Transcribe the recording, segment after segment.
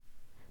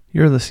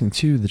You're listening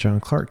to the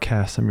John Clark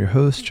Cast. I'm your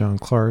host, John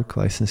Clark,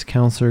 licensed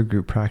counselor,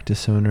 group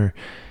practice owner,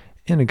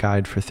 and a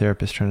guide for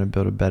therapists trying to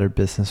build a better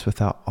business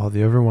without all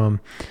the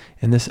overwhelm.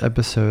 In this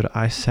episode,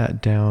 I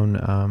sat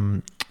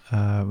down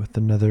with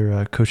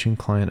another coaching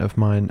client of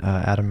mine,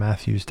 Adam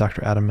Matthews,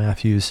 Dr. Adam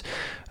Matthews,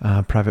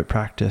 private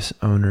practice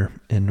owner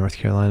in North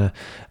Carolina.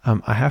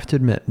 I have to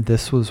admit,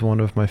 this was one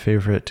of my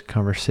favorite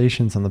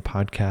conversations on the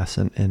podcast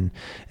in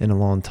a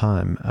long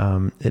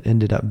time. It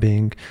ended up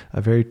being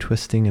a very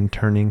twisting and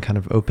turning kind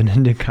of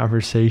open-ended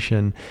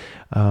conversation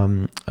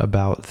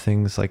about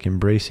things like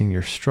embracing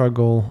your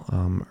struggle,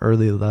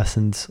 early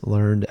lessons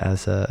learned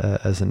as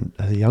a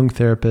young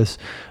therapist.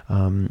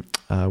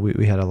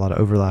 We had a lot of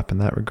overlap in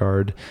that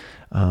regard.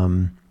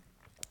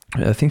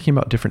 Thinking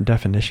about different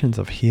definitions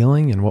of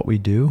healing and what we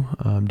do,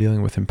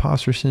 dealing with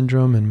imposter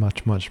syndrome and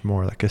much, much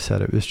more. Like I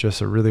said, it was just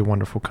a really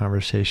wonderful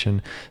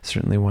conversation,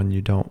 certainly one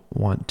you don't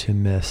want to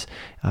miss.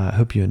 I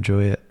hope you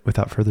enjoy it.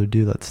 Without further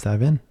ado, let's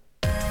dive in.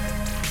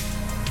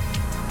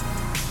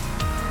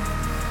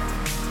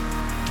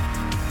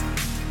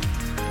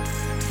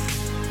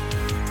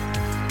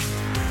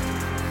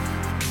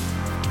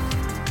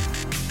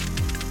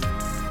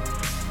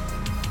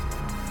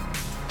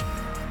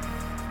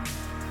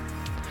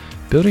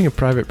 Building a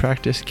private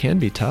practice can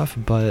be tough,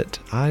 but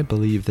I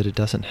believe that it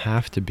doesn't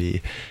have to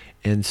be.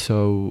 And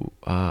so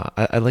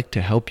I like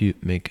to help you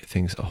make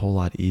things a whole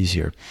lot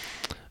easier.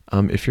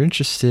 If you're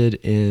interested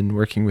in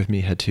working with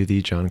me, head to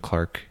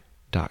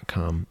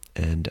thejohnclark.com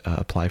and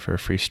apply for a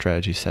free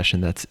strategy session.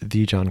 That's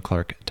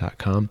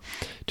thejohnclark.com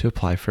to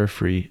apply for a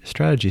free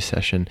strategy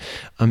session.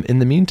 In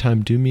the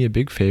meantime, do me a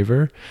big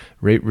favor,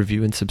 rate,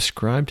 review, and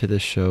subscribe to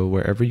this show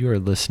wherever you are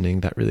listening.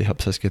 That really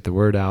helps us get the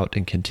word out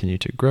and continue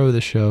to grow the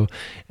show.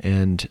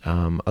 And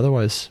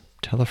otherwise,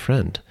 tell a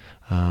friend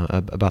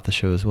about the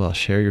show as well.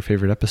 Share your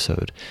favorite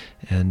episode.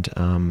 And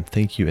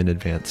thank you in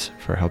advance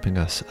for helping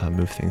us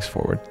move things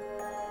forward.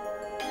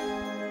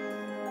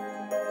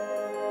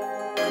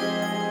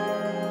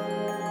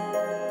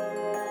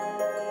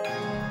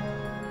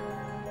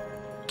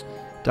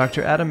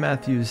 Dr. Adam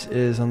Matthews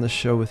is on the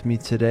show with me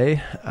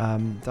today.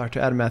 Dr.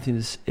 Adam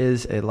Matthews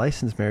is a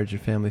licensed marriage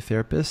and family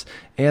therapist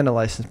and a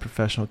licensed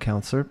professional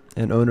counselor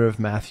and owner of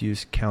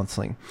Matthews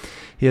Counseling.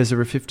 He has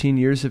over 15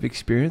 years of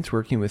experience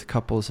working with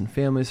couples and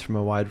families from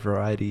a wide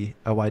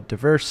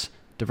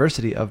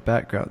diversity of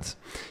backgrounds.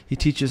 He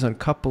teaches on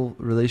couple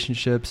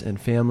relationships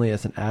and family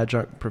as an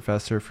adjunct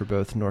professor for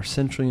both North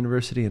Central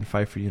University and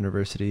Pfeiffer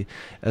University,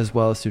 as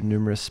well as through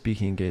numerous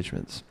speaking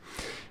engagements.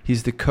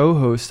 He's the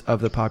co-host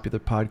of the popular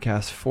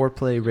podcast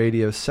Foreplay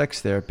Radio Sex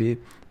Therapy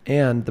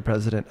and the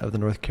president of the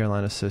North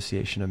Carolina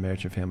Association of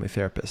Marriage and Family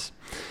Therapists.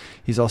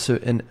 He's also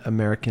an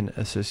American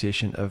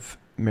Association of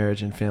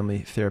Marriage and Family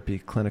Therapy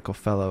clinical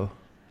fellow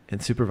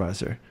and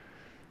supervisor.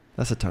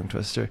 That's a tongue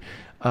twister.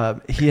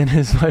 He and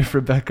his wife,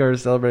 Rebecca, are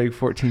celebrating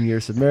 14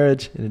 years of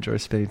marriage and enjoy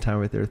spending time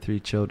with their 3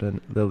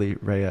 children, Lily,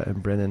 Rhea,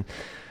 and Brennan.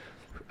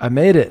 I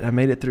made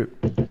it through.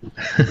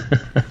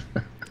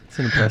 It's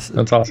an impressive.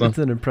 That's awesome. It's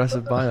an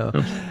impressive bio.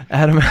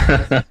 Adam.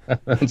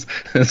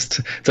 it's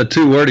a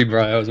too-wordy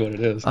bio is what it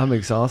is. I'm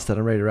exhausted.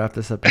 I'm ready to wrap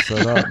this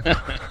episode up.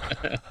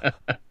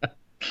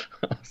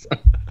 Awesome.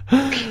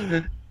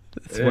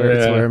 It's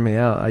wearing me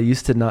out. I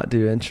used to not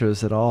do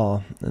intros at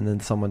all, and then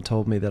someone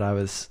told me that I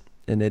was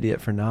an idiot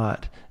for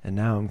not, and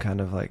now I'm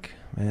kind of like,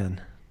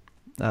 man,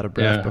 out of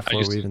breath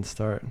before we even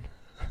start.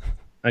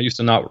 I used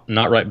to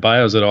not write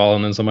bios at all,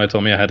 and then somebody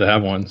told me I had to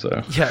have one. So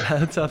yeah,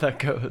 that's how that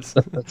goes.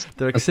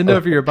 They're like, send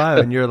over your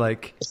bio, and you're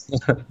like,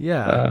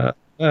 yeah,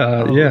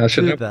 I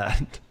should do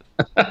that.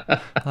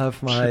 I'll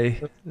have my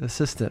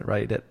assistant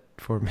write it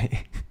for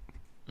me.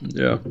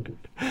 Yeah.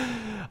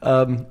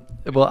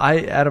 Well,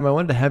 Adam, I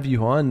wanted to have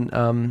you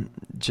on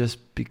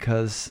just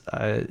because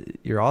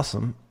you're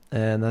awesome,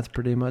 and that's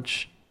pretty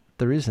much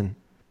the reason.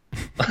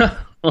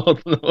 Well,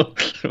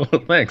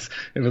 thanks.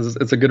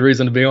 It's a good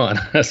reason to be on,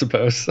 I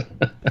suppose.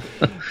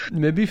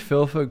 Maybe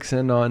fill folks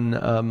in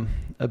on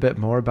a bit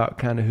more about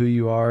kind of who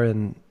you are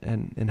and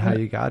how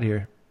you got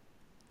here.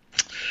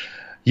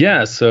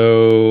 Yeah,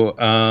 so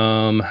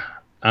I'm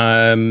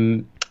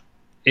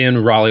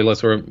in Raleigh.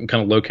 That's where I'm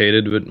kind of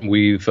located, but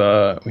we've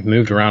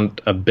moved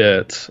around a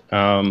bit.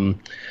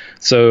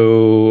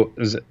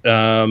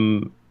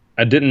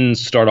 I didn't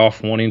start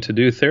off wanting to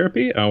do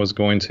therapy. I was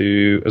going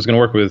to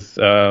work with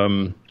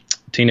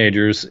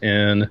teenagers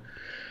in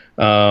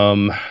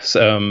some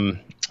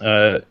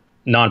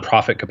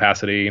nonprofit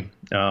capacity.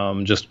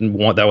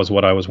 That was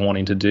what I was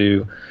wanting to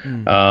do.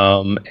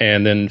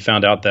 And then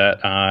found out that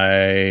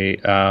I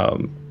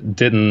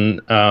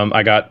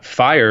I got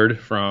fired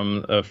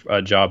from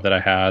a job that I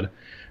had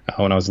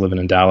when I was living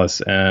in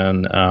Dallas,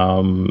 and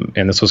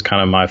this was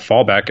kind of my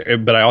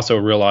fallback. But I also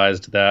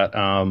realized that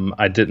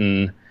I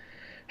didn't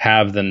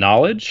have the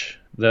knowledge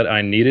that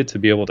I needed to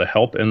be able to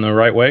help in the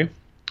right way.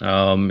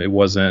 I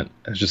was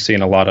just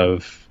seeing a lot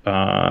of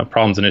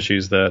problems and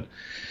issues that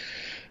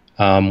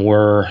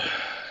were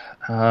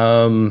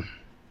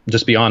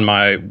just beyond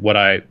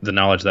the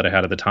knowledge that I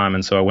had at the time.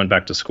 And so I went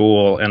back to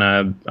school, and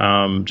I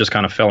just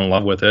kind of fell in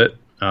love with it.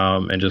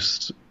 and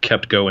just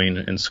kept going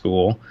in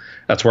school.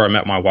 That's where I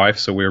met my wife.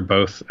 So we were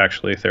both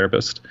actually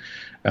therapists.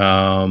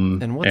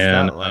 And what's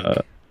that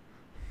like?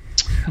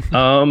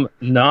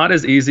 Not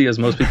as easy as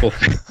most people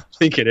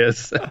think it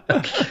is.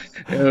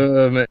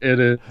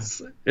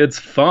 It's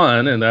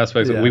fun in the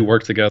aspects that we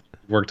worked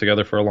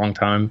together for a long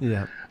time.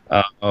 Yeah.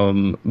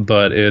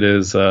 But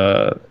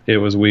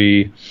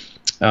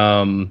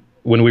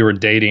when we were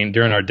dating,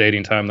 during our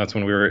dating time, that's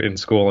when we were in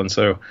school. And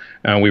so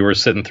we were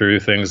sitting through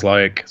things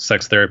like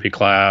sex therapy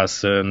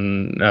class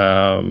and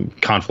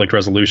conflict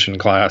resolution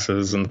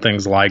classes and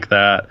things like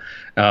that.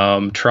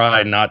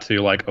 Tried not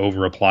to like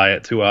over apply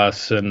it to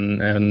us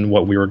and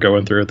what we were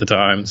going through at the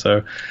time.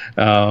 So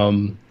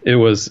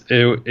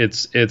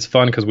it's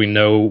fun because we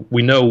know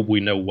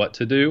what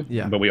to do,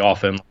 but we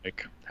often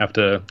like have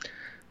to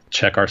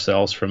check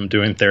ourselves from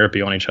doing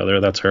therapy on each other.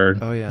 That's her.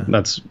 Oh yeah.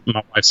 That's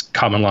my wife's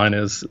common line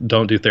is,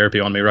 "Don't do therapy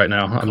on me right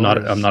now. I'm not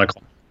a client."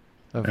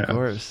 Of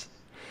course.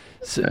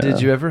 So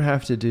did you ever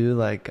have to do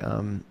like,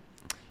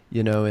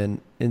 in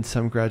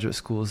some graduate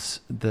schools,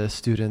 the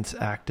students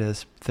act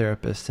as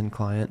therapist and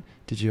client.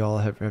 Did you all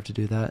ever have to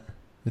do that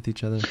with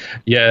each other?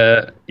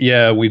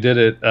 Yeah, we did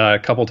it a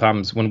couple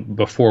times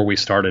before we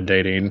started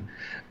dating.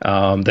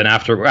 Then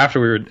after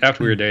we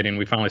were dating,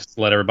 we finally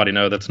let everybody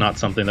know that's not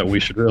something that we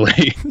should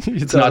really.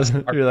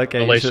 You're like,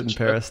 hey, you shouldn't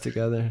pair us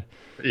together.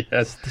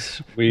 Yes,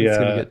 it's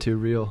gonna get too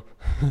real.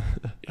 Yeah,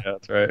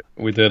 that's right.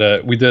 We did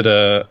our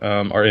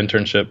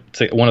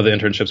internship. One of the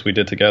internships we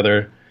did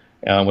together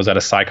was at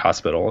a psych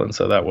hospital, and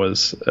so that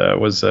was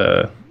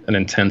an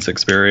intense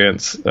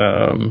experience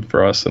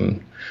for us.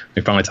 And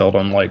we finally told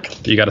them,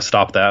 like, you got to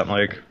stop that.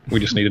 Like, we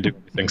just need to do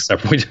everything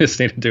separate. We just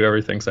need to do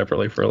everything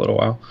separately for a little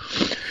while.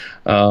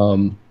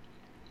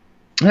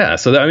 Yeah.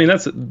 So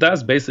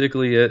that's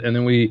basically it. And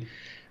then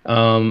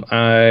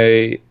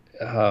I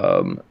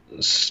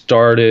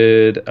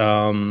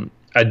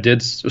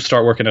did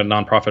start working at a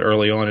nonprofit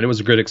early on, and it was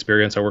a good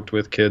experience. I worked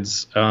with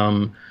kids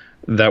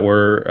that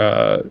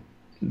were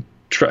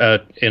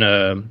in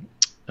a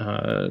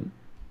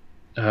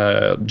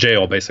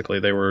jail. Basically,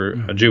 they were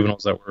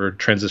juveniles that were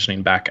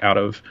transitioning back out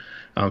of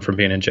from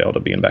being in jail to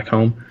being back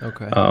home.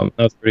 Okay, that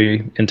was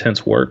pretty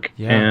intense work.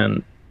 Yeah.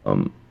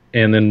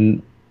 And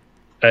then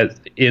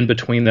in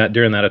between that,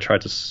 during that, I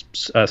tried to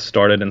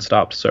started and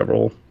stopped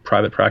several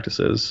private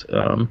practices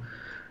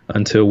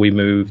until we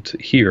moved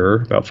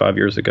here about 5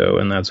 years ago,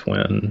 and that's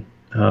when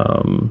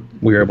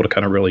we were able to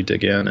kind of really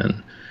dig in,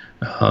 and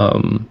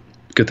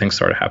good things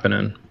started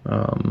happening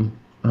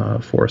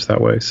for us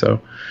that way. So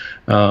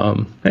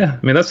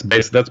that's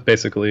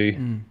basically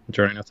the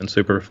journey. Nothing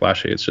super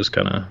flashy. It's just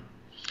kind of a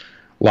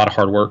lot of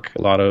hard work,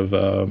 a lot of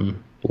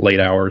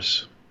late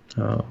hours,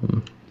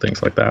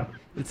 things like that.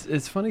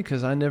 It's funny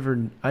because I never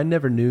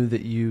knew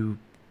that you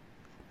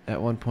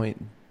at one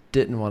point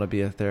didn't want to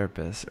be a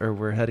therapist or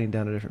were heading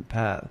down a different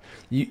path.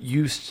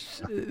 You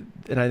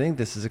and I think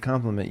this is a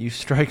compliment. You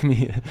strike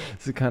me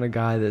as the kind of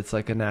guy that's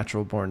like a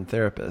natural born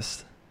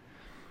therapist.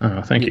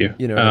 Thank you.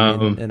 You know what I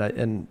mean?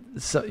 And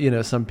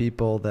so, some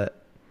people that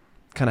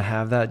kind of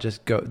have that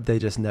they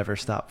just never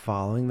stop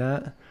following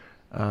that.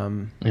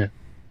 Yeah.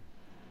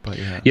 But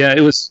yeah. Yeah,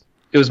 it was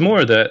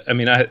more that,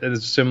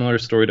 it's a similar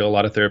story to a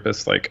lot of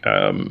therapists. Like,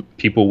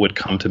 people would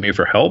come to me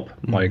for help.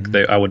 Mm-hmm. Like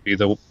I would be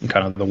the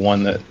kind of the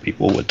one that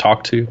people would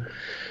talk to,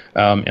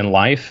 in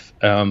life.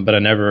 But I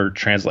never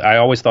I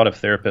always thought of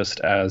therapist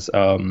as,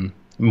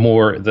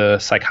 more the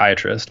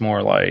psychiatrist,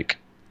 more like,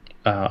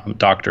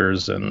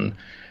 doctors, and,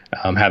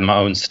 had my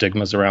own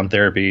stigmas around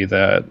therapy,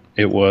 that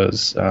it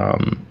was,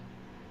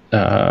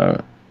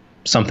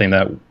 something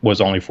that was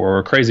only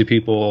for crazy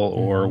people,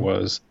 or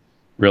was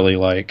really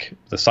like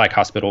the psych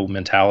hospital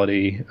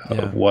mentality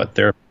of what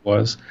therapy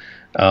was.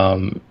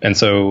 And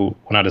so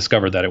when I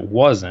discovered that it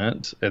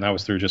wasn't, and that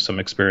was through just some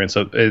experience,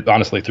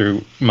 honestly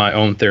through my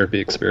own therapy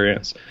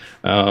experience,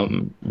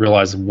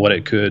 realized what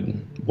it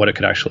could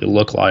actually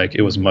look like,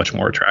 it was much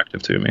more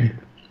attractive to me.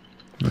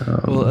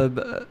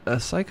 Well, a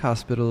psych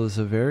hospital is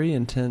a very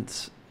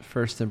intense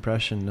first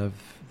impression of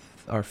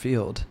our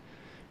field.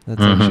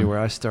 That's actually where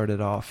I started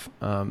off.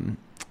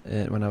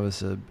 When I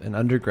was an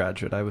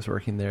undergraduate, I was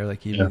working there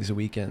like evenings and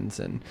weekends,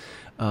 and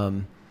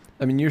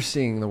you're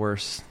seeing the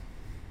worst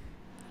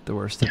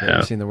of it.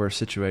 You're seeing the worst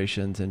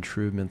situations and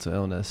true mental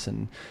illness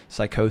and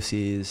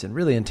psychoses and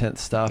really intense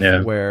stuff.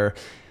 Where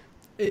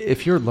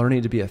if you're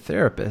learning to be a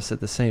therapist at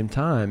the same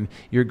time,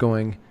 you're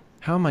going,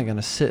 how am I going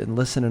to sit and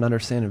listen and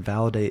understand and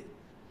validate,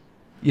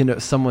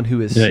 someone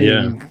who is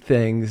seeing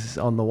things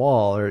on the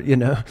wall, or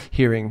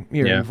hearing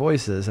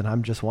voices, and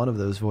I'm just one of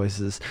those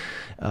voices.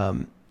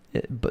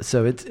 But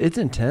so it's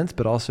intense,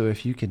 but also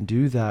if you can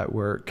do that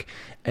work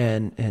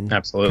and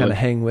Absolutely. kind of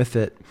hang with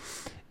it,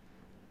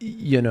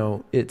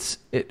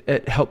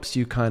 it helps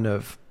you kind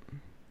of,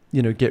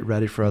 get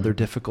ready for other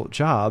difficult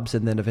jobs,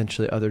 and then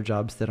eventually other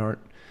jobs that aren't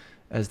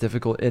as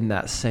difficult in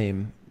that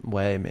same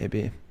way,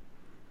 maybe.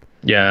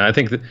 Yeah, I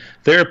think that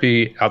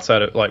therapy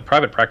outside of like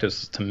private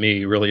practice, to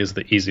me, really is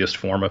the easiest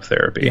form of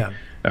therapy,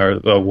 or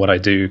what I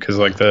do. Cause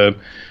like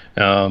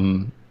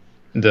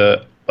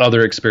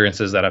other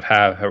experiences that I've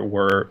had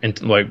were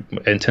like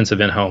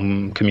intensive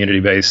in-home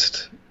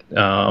community-based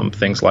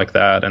things like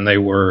that, and they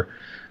were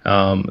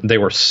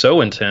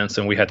so intense,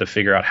 and we had to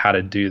figure out how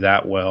to do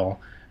that well.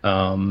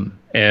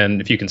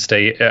 And if you can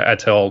stay, I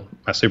tell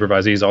my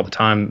supervisees all the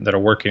time that are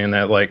working in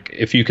that, like,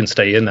 if you can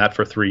stay in that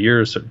for 3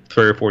 or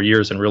 4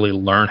 years and really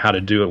learn how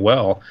to do it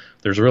well,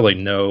 there's really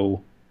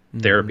no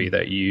therapy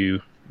that you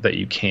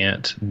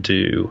can't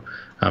do.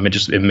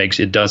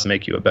 It does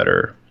make you a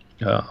better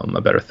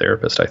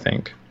therapist, I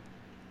think.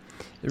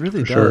 It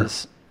really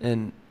does. Sure.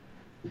 And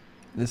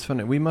it's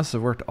funny. We must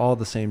have worked all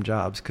the same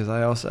jobs, because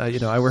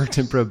I worked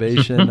in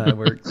probation, I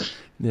worked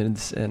in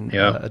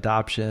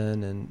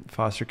adoption and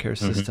foster care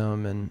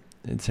system, and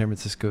in San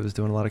Francisco was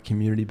doing a lot of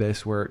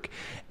community-based work.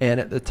 And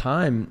at the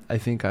time, I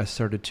think I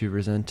started to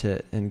resent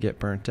it and get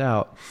burnt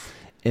out.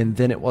 And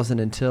then it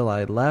wasn't until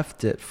I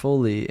left it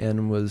fully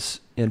and was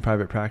in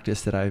private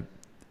practice that I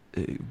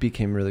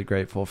became really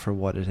grateful for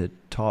what it had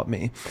taught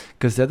me.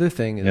 Because the other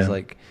thing is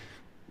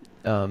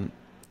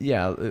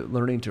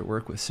learning to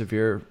work with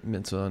severe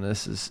mental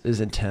illness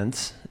is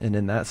intense, and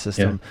in that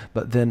system,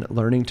 but then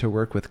learning to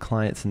work with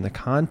clients in the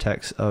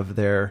context of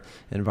their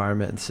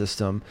environment and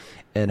system,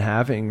 and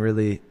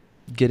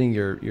getting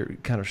your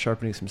kind of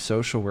sharpening some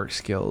social work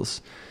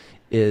skills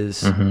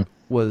is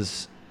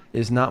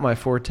not my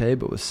forte,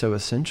 but was so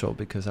essential,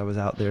 because I was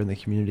out there in the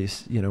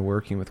communities,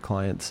 working with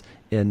clients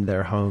in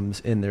their homes,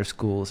 in their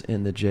schools,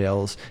 in the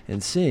jails,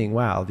 and seeing,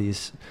 wow,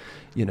 these,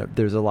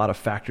 there's a lot of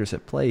factors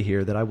at play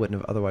here that I wouldn't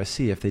have otherwise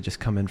see if they just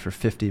come in for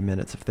 50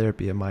 minutes of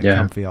therapy in my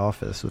comfy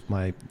office with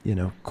my,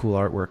 cool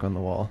artwork on the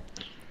wall.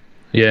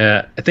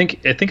 Yeah. I think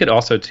it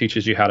also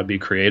teaches you how to be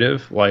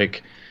creative.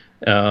 Like,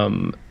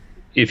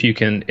 if you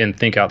can and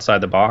think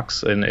outside the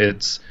box, and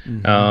it's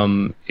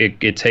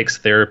it takes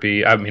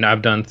therapy. I mean,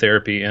 I've done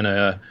therapy in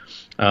a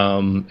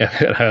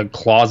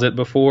closet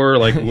before,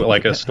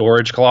 like a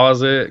storage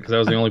closet, because that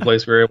was the only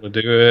place we were able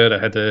to do it. I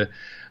had to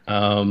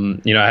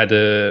I had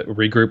to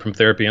regroup from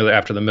therapy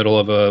after the middle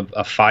of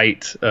a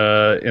fight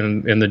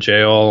in the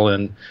jail,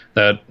 and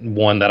that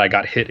one that I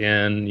got hit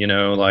in.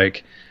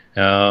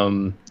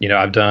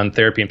 I've done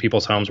therapy in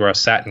people's homes where I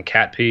sat in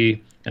cat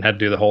pee and had to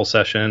do the whole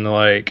session,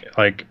 I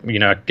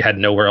had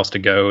nowhere else to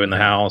go in the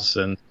house,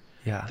 and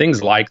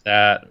things like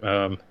that.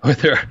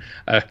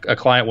 A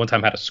client one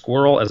time had a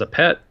squirrel as a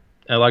pet.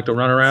 I like to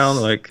run around,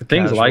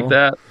 things like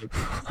that.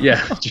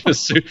 Yeah,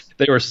 just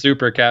they were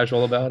super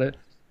casual about it.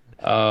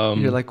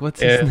 You're like, what's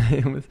his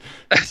name?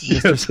 Does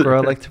Mr.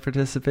 Squirrel like to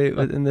participate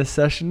in this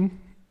session?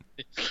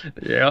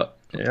 Yeah.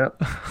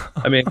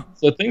 I mean,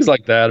 so things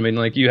like that. I mean,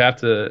 you have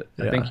to.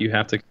 I think you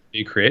have to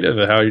be creative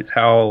at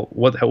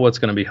what's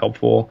going to be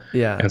helpful.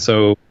 Yeah. And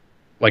so,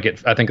 I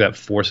think that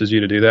forces you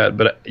to do that.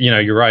 But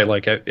you're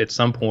right. At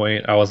some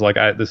point, I was like,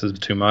 this is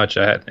too much.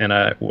 When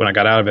I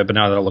got out of it. But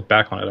now that I look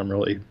back on it, I'm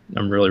really,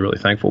 really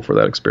thankful for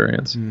that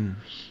experience.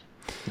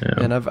 Yeah.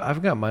 And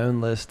I've got my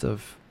own list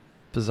of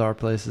bizarre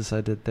places I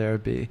did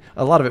therapy.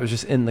 A lot of it was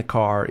just in the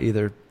car.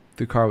 Either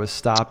the car was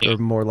stopped, or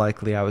more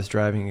likely I was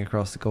driving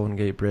across the Golden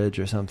Gate Bridge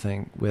or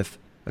something with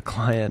a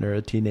client or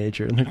a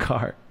teenager in the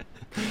car,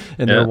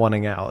 and they're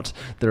wanting out.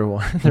 They're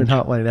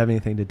not wanting to have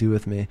anything to do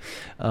with me.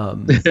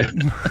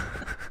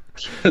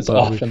 It's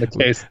often the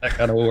case, that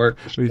kind of work.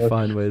 We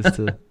find ways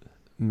to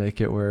make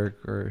it work,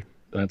 or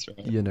that's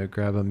right.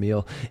 Grab a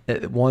meal.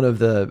 One of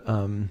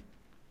the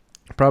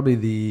probably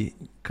the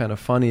kind of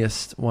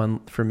funniest one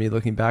for me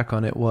looking back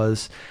on it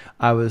was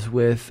I was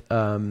with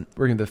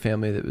working with a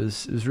family that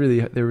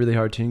they were really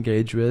hard to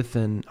engage with,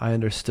 and I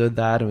understood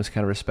that and was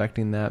kind of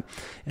respecting that.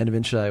 And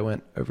eventually I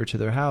went over to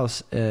their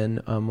house,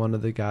 and one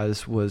of the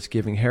guys was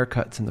giving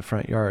haircuts in the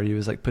front yard. He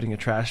was putting a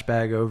trash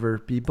bag over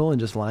people and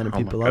just lining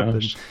people up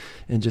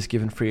and just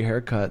giving free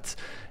haircuts.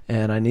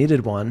 And I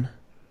needed one.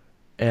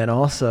 And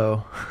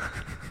also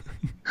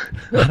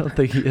I don't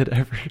think he had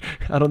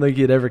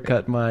ever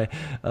cut my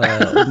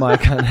my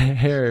kind of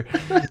hair.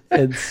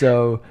 And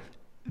so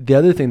the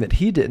other thing that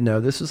he didn't know,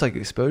 this was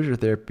exposure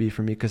therapy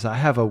for me, because I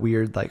have a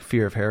weird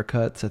fear of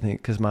haircuts. I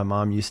think because my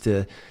mom used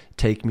to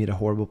take me to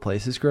horrible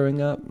places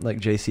growing up, like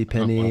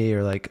JCPenney,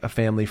 or a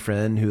family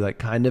friend who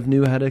kind of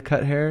knew how to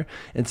cut hair.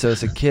 And so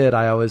as a kid,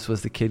 I always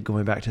was the kid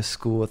going back to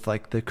school with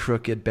the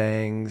crooked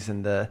bangs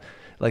and the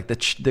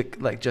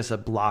just a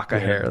block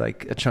of hair,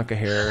 a chunk of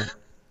hair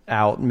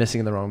out missing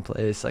in the wrong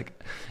place. I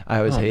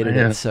always hated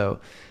it. So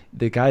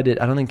the guy I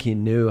don't think he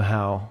knew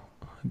how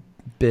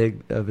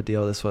big of a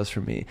deal this was for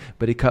me,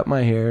 but he cut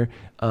my hair.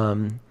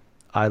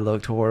 I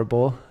looked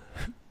horrible,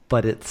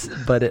 but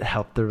it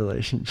helped the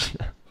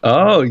relationship.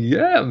 Oh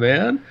yeah,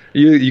 man.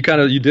 You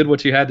did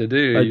what you had to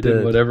do. You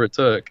did whatever it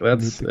took.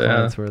 That's the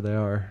clients where they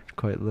are,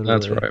 quite literally.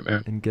 That's right,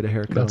 man. And get a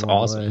haircut. That's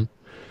awesome.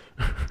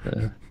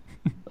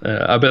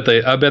 I bet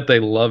they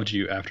loved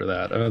you after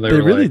that. They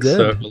were really did.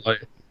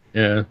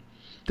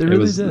 They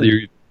really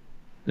did.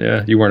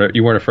 You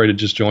weren't afraid to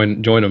just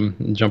join them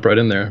and jump right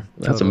in there.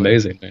 That's totally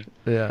amazing, man.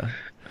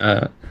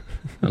 Yeah.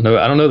 I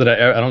don't know that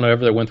I don't know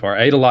ever that went far.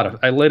 I ate a lot of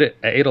I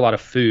ate a lot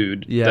of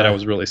food that I Yeah,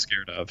 was really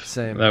scared of.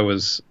 same. That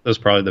was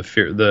probably the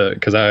fear,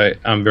 because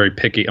I'm very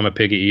picky. I'm a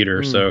picky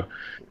eater, so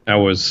I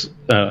was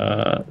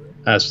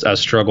I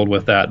struggled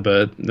with that.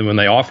 But when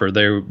they offered,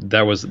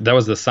 that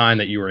was the sign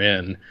that you were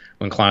in,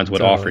 when clients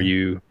would offer Totally.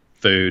 you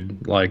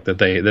food like that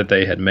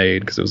they had made,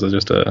 because it was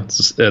just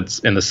it's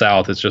in the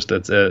South.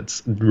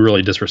 It's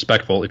really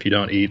disrespectful if you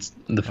don't eat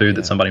the food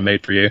that Yeah. somebody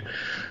made for you.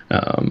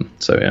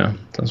 So yeah,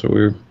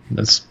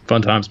 that's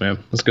fun times,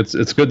 man. It's good.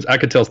 It's good. I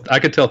could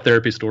tell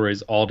therapy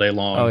stories all day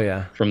long. Oh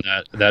yeah, From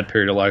that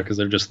period of life,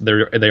 because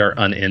they are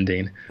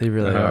unending. they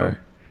really are.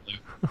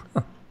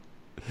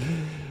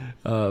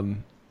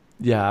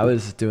 Yeah, I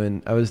was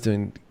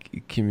doing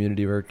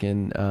community work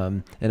and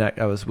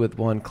I was with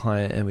one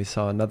client, and we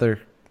saw another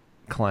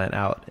client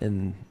out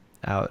in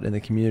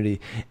the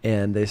community,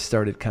 and they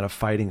started kind of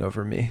fighting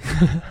over me.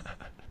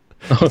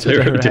 Oh, So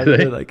they're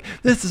they? like,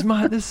 this is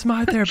my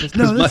therapist.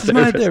 No, this is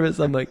my therapist.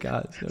 I'm like,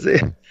 God, See,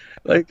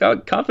 like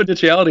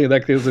confidentiality in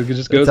that case, it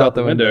just goes out out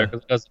the the window, window.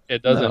 because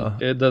No.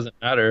 it doesn't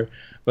matter.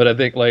 But I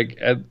think, like,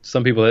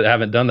 some people that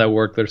haven't done that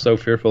work, they're so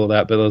fearful of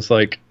that. But it's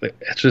like,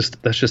 that's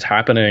just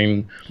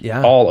happening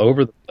Yeah. all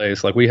over the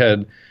place. Like, we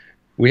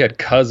had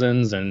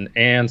cousins and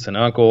aunts and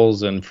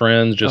uncles and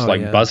friends just Oh,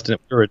 yeah. busting.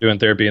 We were doing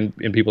therapy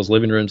in people's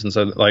living rooms, and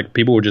so like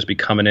people would just be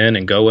coming in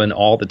and going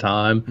all the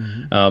time.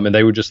 Mm-hmm. And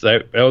they would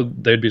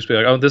they'd be just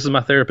like, oh, this is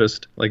my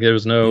therapist. Like, there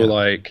was no Yeah.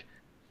 like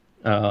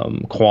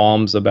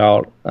qualms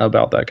about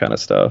that kind of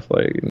stuff.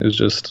 Like, it was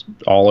just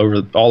all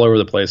over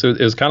the place. It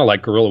was kind of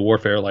like guerrilla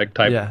warfare, like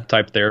Yeah.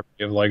 type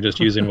therapy, of like just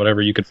using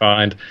whatever you could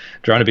find,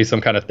 trying to be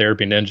some kind of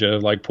therapy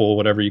ninja, like pull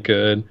whatever you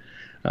could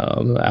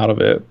out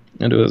of it.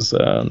 And it was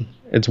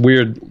it's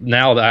weird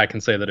now that I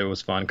can say that it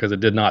was fun, because it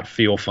did not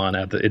feel fun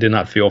at the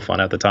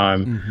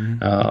time.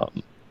 Mm-hmm.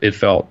 It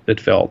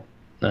felt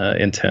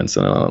intense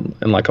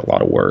and like a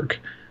lot of work.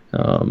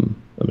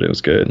 But it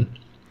was good.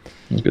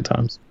 It was good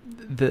times.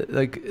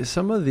 Like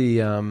some of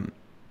the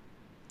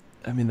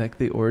I mean, like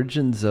the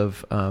origins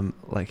of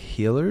like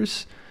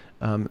healers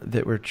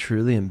that were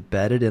truly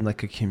embedded in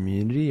like a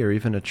community or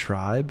even a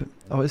tribe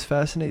always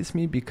fascinates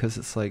me, because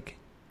it's like,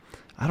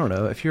 I don't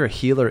know, if you're a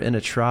healer in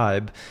a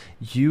tribe,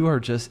 you are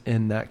just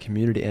in that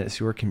community, and it's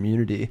your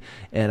community.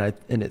 And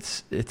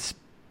it's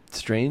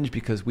strange,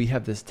 because we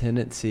have this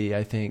tendency,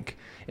 I think,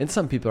 and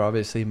some people are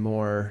obviously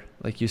more,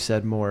 like you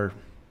said, more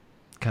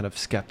kind of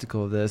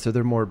skeptical of this, or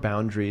they're more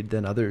boundaried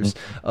than others,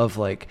 of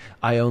like,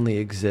 I only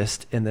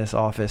exist in this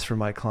office for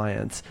my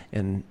clients,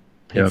 and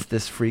it's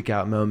this freak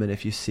out moment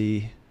if you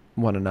see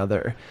one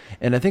another.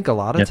 And I think a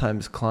lot of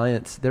times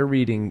clients, they're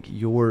reading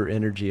your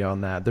energy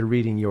on that, they're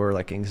reading your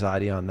like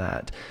anxiety on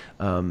that.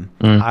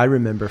 I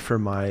remember for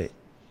my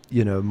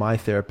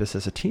therapist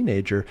as a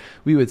teenager,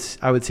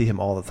 I would see him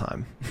all the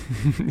time,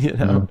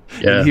 and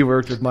he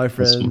worked with my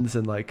friends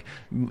and like,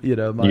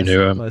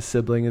 my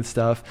sibling and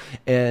stuff.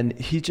 And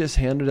he just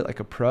handled it like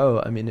a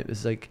pro. I mean, it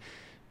was like,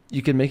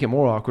 you can make it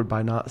more awkward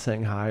by not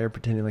saying hi or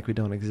pretending like we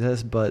don't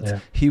exist,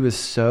 but he was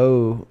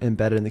so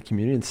embedded in the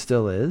community, and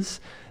still is,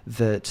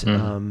 that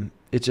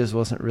it just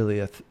wasn't really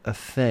a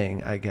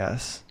thing, I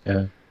guess.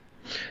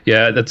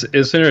 Yeah,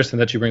 it's interesting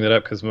that you bring that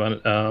up, because I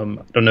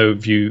don't know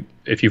if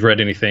you've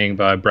read anything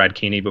by Brad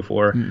Keeney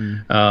before.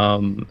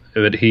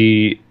 But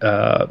he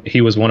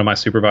was one of my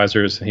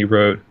supervisors. He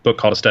wrote a book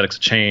called Aesthetics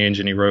of Change,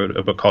 and he wrote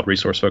a book called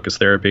Resource Focused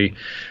Therapy.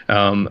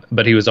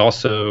 But he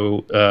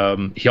also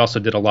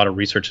did a lot of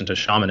research into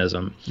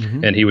shamanism,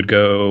 and he would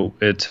go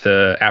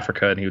to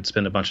Africa, and he would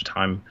spend a bunch of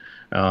time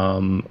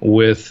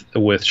with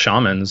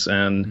shamans,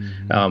 and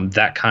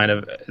that kind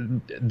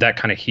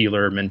of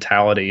healer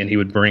mentality, and he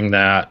would bring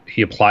that.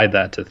 He applied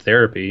that to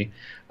therapy.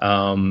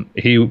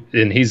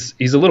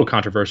 He's a little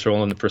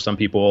controversial for some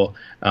people.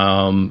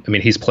 I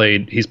mean, he's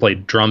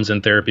played drums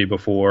in therapy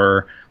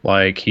before.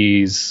 Like,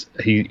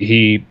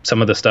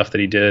 some of the stuff that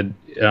he did,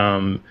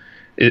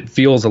 it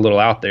feels a little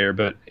out there,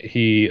 but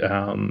he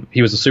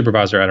was a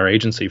supervisor at our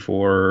agency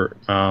for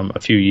a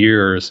few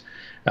years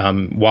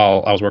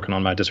while I was working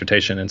on my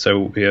dissertation, and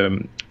so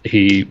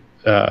he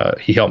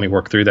helped me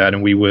work through that,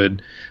 and we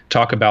would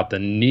talk about the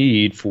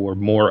need for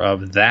more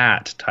of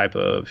that type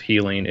of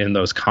healing in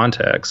those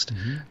contexts,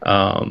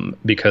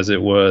 because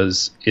it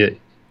was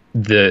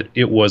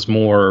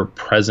more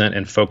present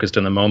and focused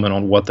in the moment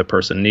on what the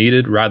person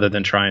needed, rather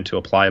than trying to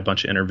apply a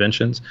bunch of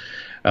interventions.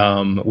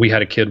 We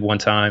had a kid one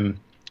time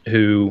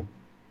who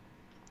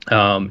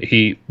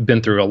he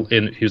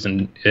was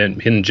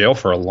in jail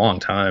for a long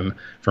time,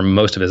 for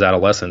most of his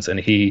adolescence, and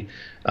he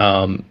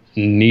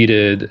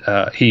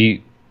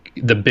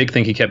the big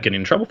thing he kept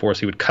getting in trouble for is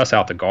he would cuss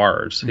out the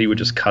guards. He would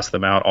just cuss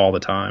them out all the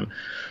time.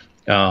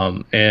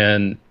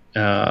 And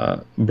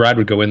Brad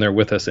would go in there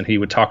with us, and we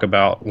would talk to him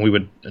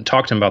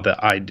about the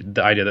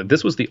idea that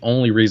this was the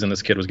only reason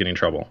this kid was getting in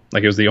trouble.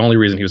 Like, it was the only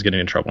reason he was getting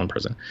in trouble in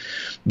prison.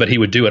 But he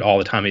would do it all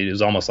the time. He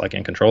was almost like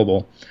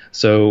uncontrollable.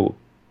 So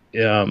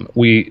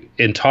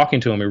in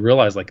talking to him, we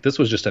realized like this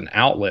was just an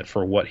outlet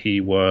for what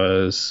he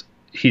was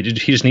he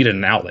just needed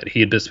an outlet. He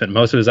had spent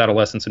most of his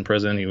adolescence in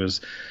prison. He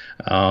was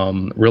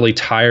really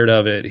tired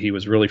of it. He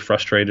was really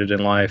frustrated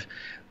in life.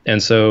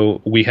 And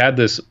so we had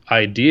this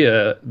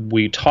idea.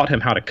 We taught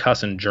him how to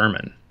cuss in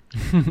German.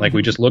 Like,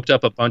 we just looked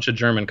up a bunch of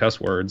German cuss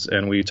words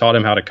and we taught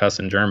him how to cuss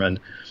in German.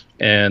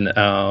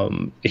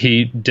 And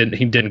he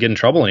didn't get in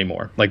trouble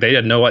anymore. Like, they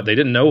didn't know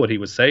what he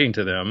was saying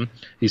to them.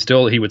 He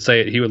would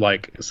say it. He would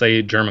like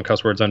say German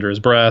cuss words under his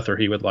breath, or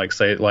he would like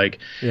say it like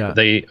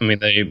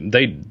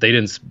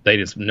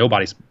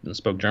nobody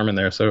spoke German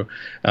there. So,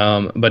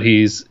 but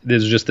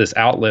there's just this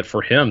outlet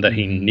for him that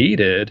he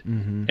needed,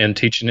 and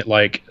teaching it,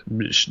 like,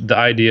 the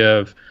idea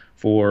of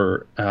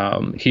for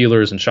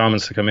healers and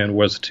shamans to come in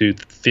was to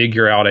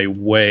figure out a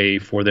way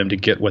for them to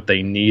get what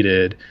they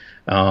needed.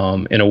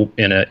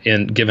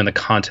 In given the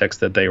context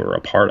that they were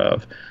a part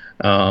of,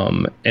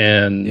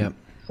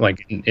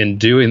 like in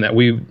doing that,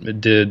 we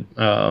did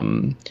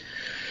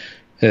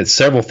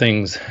several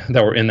things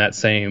that were in that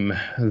same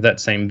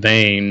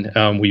vein.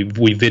 We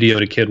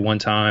videoed a kid one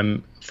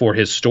time for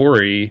his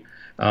story,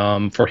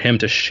 for him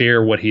to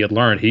share what he had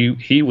learned.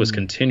 He was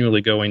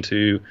continually going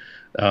to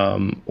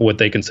what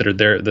they considered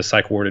the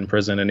psych ward in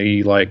prison, and he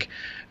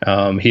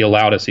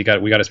allowed us. We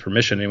got his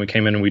permission, and we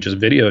came in and we just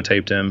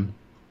videotaped him,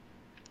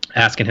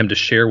 asking him to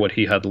share what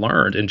he had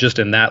learned. And just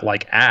in that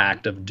like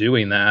act of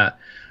doing that,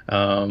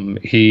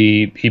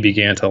 he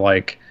began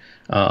to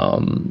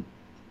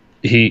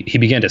he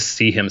began to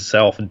see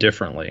himself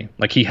differently.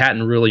 Like, he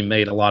hadn't really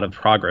made a lot of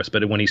progress,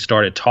 but when he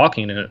started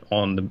talking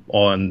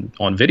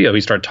on video,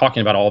 he started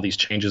talking about all these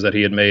changes that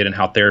he had made and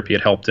how therapy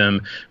had helped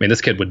him. I mean,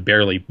 this kid would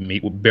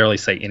barely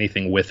say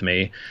anything with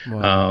me.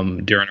 Wow.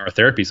 During our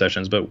therapy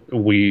sessions, but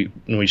when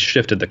we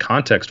shifted the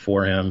context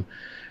for him,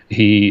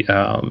 he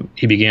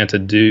began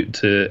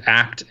to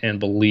act and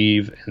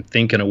believe and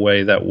think in a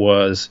way that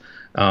was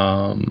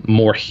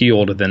more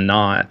healed than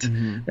not.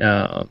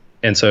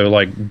 And so,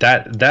 like,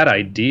 that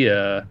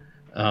idea,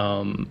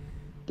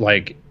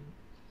 like,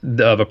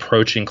 of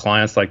approaching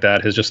clients like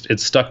that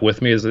it's stuck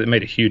with me. It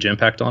made a huge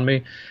impact on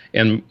me.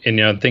 And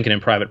thinking in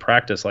private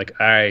practice, like,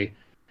 I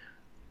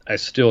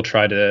still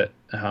try to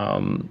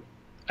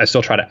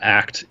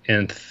act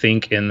and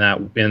think in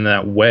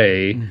that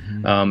way,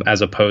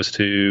 as opposed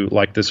to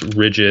like this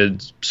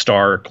rigid,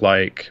 stark,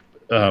 like,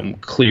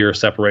 clear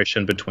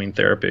separation between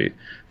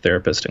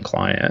therapist and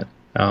client,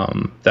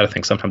 that I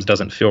think sometimes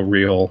doesn't feel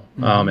real,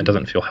 and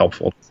doesn't feel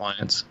helpful to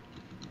clients.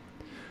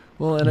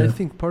 Well, and I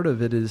think part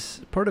of it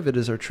is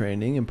our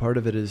training, and part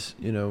of it is,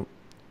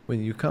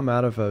 when you come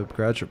out of a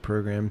graduate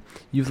program,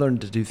 you've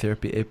learned to do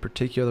therapy a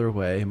particular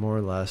way, more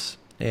or less.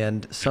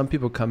 And some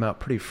people come out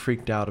pretty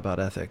freaked out about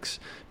ethics,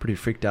 pretty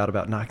freaked out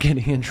about not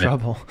getting in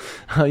trouble,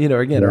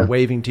 or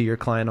waving to your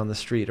client on the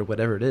street or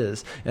whatever it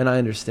is. And I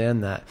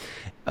understand that.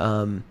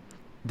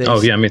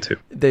 Me too.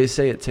 They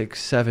say it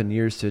takes 7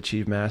 years to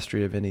achieve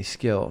mastery of any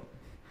skill.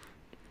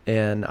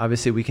 And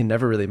obviously we can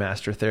never really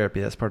master therapy.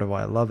 That's part of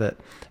why I love it.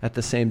 At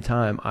the same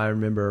time, I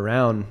remember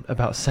around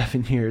about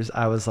 7 years,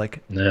 I was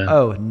like,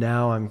 oh,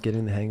 now I'm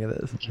getting the hang of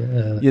this.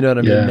 Yeah. You know what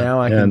I mean?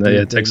 Now I can do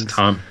it takes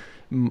time.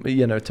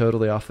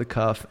 Totally off the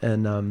cuff.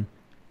 And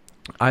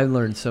I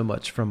learned so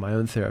much from my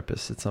own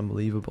therapist. It's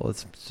unbelievable.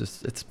 It's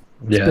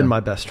been my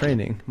best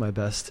training, my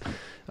best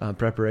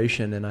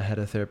preparation. And I had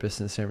a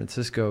therapist in San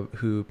Francisco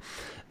who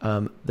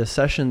the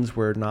sessions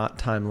were not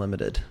time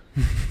limited.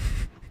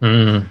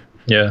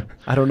 Yeah.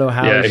 I don't know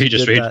how she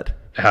did that.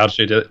 How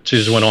she did it? She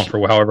just went on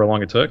for however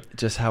long it took?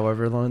 Just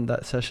however long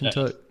that session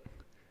took.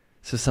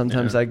 So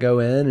sometimes I go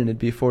in and it'd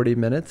be 40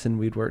 minutes and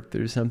we'd work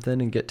through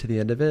something and get to the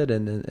end of it,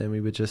 and we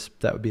would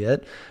that would be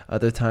it.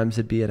 Other times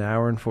it'd be an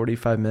hour and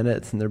 45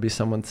 minutes and there'd be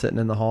someone sitting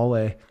in the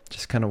hallway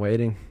just kind of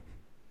waiting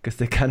because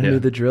they kind of knew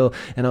the drill.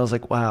 And I was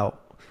like, wow,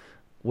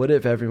 what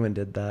if everyone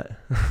did that?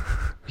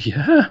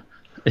 Yeah.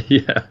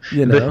 You're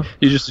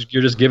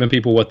just giving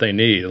people what they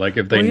need. Like,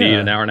 if they need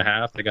an hour and a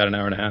half, they got an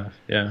hour and a half.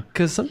 Yeah.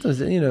 Because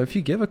sometimes, if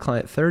you give a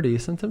client 30,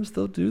 sometimes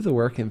they'll do the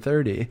work in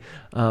 30,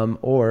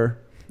 or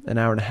an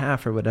hour and a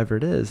half or whatever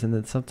it is. And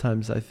then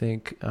sometimes I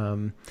think,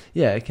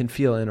 it can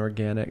feel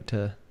inorganic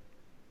to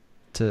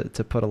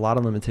put a lot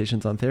of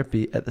limitations on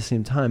therapy. At the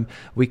same time,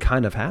 we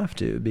kind of have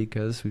to,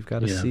 because we've got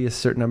to see a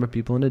certain number of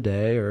people in a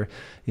day, or,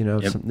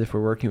 if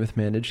we're working with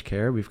managed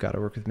care, we've got to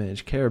work with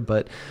managed care.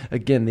 But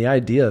again, the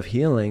idea of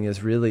healing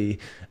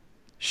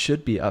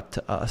should be up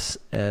to us.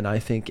 And I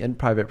think in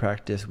private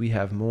practice, we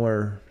have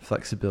more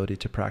flexibility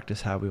to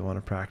practice how we want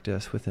to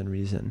practice within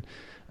reason.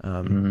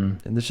 And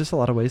there's just a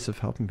lot of ways of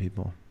helping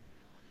people.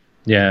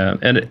 Yeah,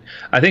 and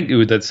I think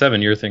that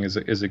 7-year thing is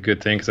a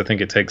good thing, because I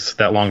think it takes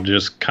that long to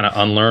just kind of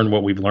unlearn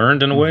what we've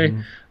learned in a way.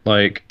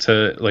 I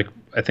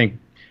think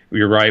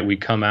you're right. We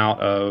come out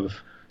of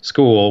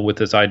school with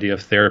this idea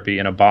of therapy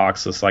in a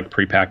box, this like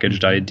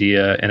prepackaged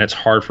idea, and it's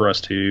hard for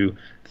us to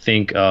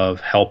think of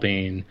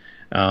helping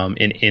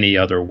in any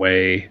other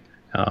way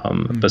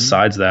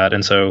besides that.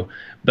 And so,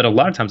 but a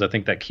lot of times I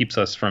think that keeps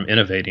us from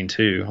innovating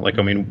too. Like,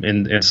 I mean,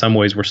 in some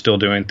ways we're still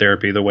doing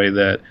therapy the way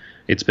that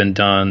it's been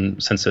done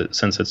since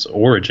its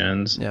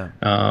origins. Yeah.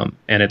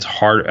 And it's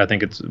hard. I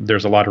think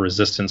there's a lot of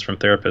resistance from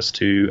therapists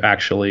to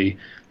actually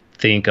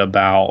think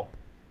about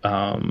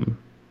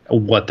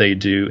what they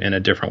do in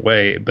a different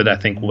way. But I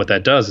think what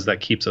that does is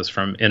that keeps us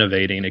from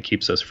innovating. It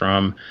keeps us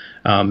from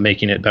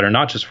making it better,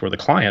 not just for the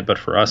client, but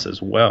for us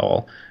as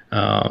well.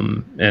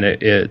 And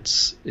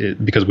it's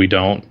because we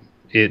don't,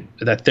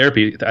 that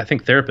therapy, I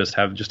think therapists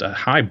have just a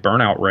high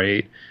burnout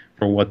rate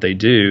for what they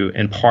do,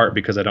 in part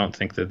because I don't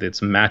think that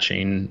it's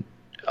matching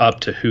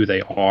up to who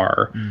they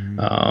are.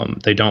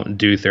 They don't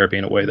do therapy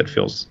in a way that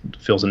feels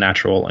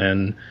natural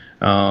and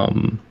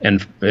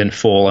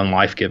full and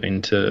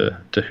life-giving to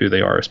who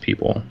they are as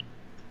people.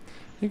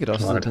 I think it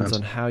also depends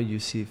on how you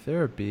see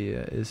therapy.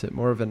 Is it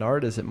more of an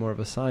art? Is it more of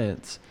a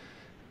science?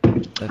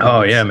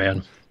 Oh yeah,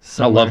 man.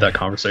 I love that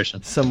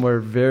conversation. Somewhere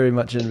very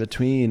much in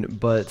between,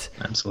 but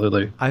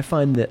absolutely. I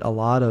find that a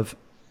lot of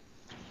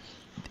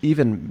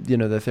even, the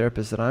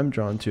therapists that I'm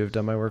drawn to, have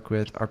done my work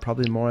with, are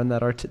probably more on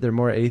that art. They're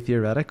more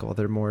atheoretical.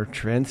 They're more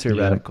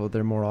trans-theoretical.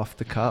 They're more off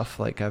the cuff.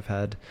 Like I've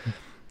had,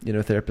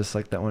 therapists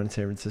like that one in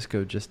San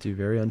Francisco just do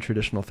very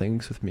untraditional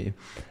things with me.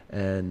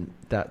 And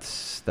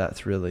that's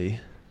really,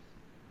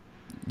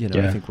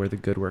 I think where the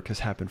good work has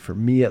happened for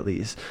me, at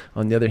least.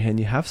 On the other hand,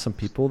 you have some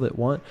people that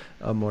want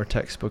a more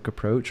textbook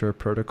approach or a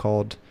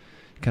protocoled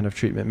kind of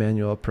treatment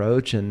manual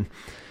approach. And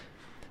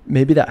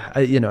maybe that,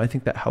 I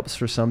think that helps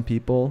for some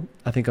people.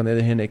 I think on the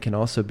other hand, it can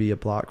also be a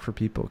block for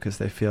people because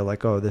they feel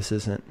like, oh, this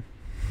isn't,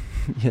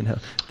 this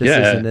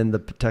isn't in the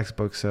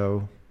textbook.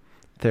 So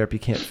therapy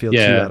can't feel too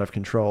out of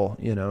control,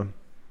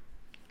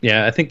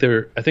 Yeah. I think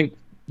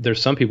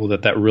there's some people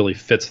that really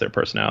fits their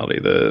personality.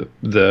 The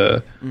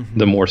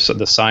more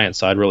the science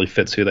side really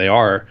fits who they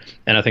are,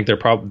 and I think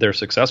they're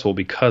successful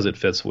because it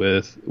fits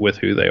with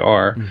who they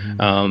are.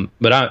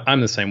 But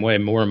I'm the same way.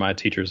 More of my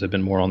teachers have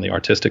been more on the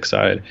artistic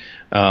side,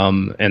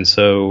 and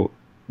so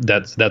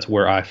that's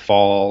where I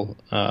fall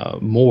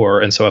more.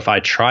 And so if I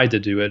tried to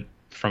do it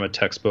from a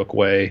textbook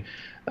way,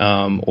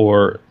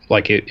 or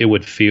like it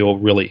would feel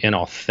really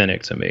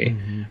inauthentic to me.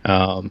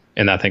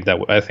 And I think that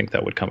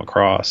would come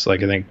across.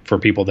 Like, I think for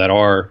people that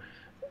are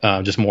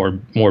just more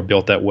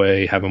built that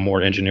way, have a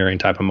more engineering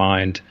type of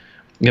mind,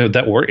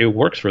 it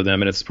works for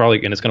them, and it's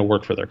going to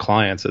work for their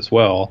clients as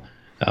well.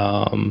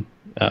 For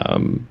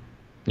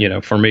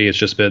me,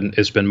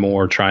 it's been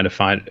more trying to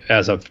find,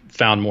 as I've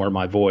found more of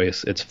my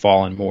voice, it's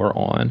fallen more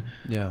on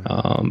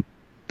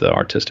the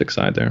artistic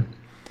side there.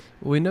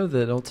 We know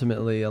that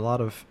ultimately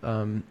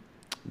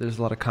there's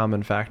a lot of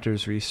common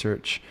factors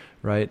research,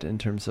 right, in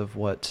terms of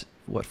what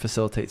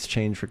facilitates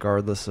change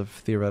regardless of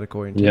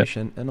theoretical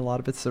orientation. And a lot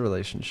of it's the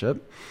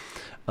relationship.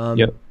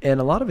 And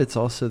a lot of it's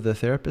also the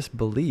therapist's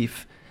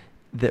belief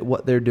that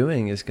what they're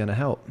doing is going to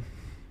help.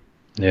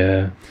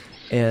 Yeah.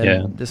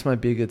 And this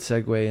might be a good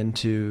segue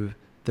into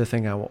the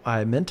thing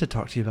I meant to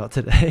talk to you about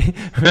today,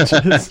 which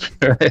is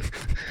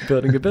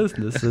building a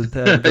business,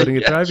 building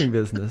a thriving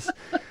business.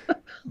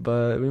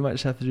 But we might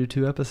just have to do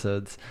 2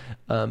 episodes.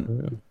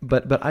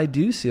 But I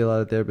do see a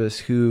lot of therapists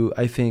who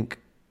I think,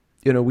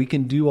 we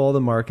can do all the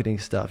marketing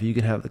stuff. You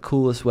can have the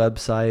coolest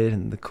website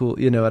and the cool,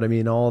 what I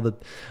mean? All the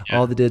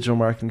digital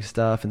marketing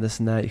stuff and this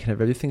and that. You can have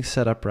everything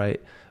set up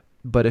right.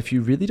 But if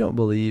you really don't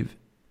believe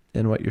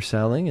in what you're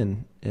selling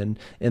and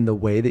in the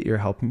way that you're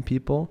helping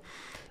people,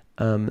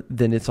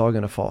 then it's all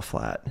going to fall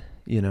flat,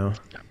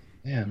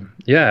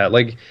 Yeah.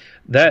 Like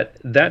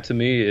that to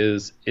me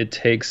is, it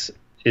takes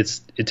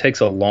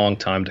a long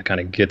time to kind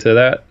of get to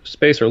that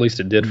space, or at least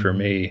it did for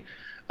me,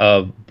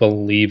 of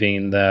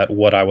believing that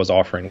what I was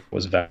offering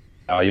was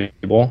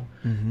valuable,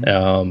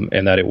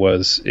 and that it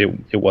was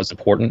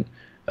important.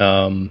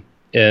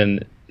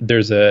 And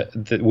there's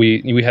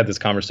we had this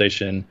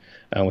conversation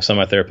with some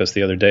of my therapists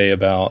the other day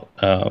about,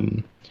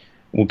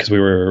 because we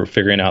were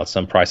figuring out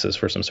some prices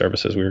for some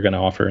services we were going to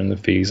offer and the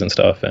fees and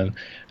stuff. And,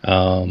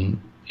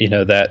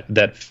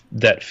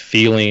 that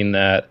feeling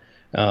that,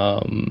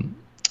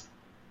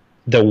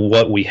 that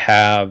what we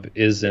have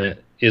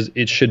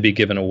it should be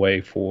given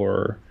away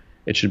for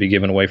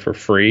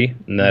free,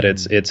 and that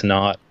it's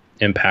not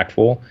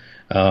impactful,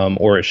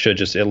 or it should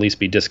just at least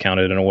be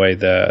discounted in a way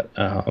that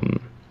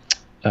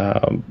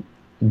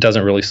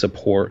doesn't really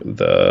support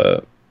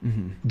the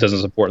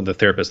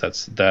therapist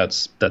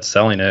that's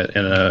selling it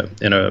in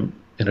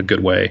a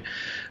good way.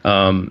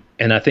 And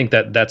I think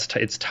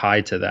it's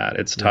tied to that.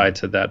 It's tied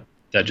to that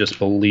just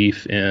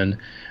belief in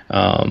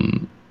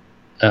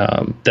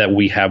that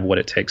we have what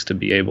it takes to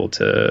be able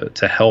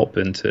to help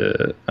and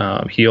to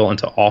heal and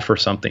to offer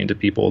something to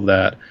people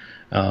that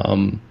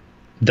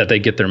they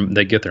get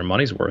their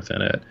money's worth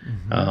in it.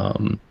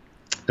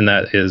 And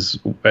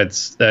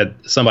that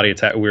somebody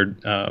attacked. We're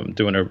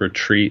doing a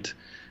retreat,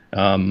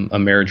 a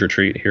marriage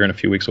retreat here in a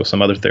few weeks with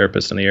some other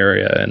therapists in the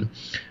area,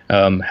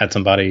 and had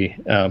somebody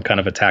kind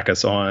of attack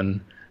us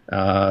on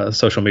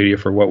social media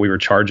for what we were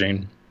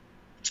charging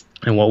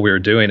and what we were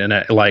doing. And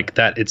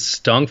it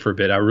stung for a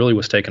bit. I really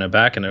was taken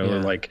aback, and they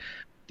were like,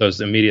 those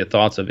immediate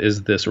thoughts of,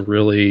 is this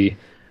really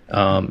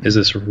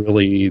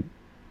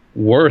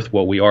worth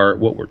what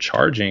we're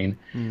charging?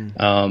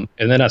 And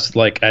then I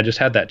just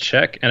had that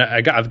check, and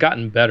I've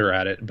gotten better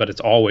at it, but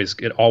it always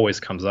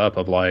comes up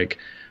of like,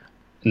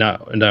 no,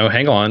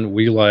 hang on.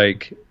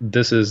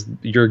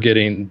 You're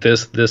getting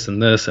this,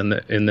 and this, and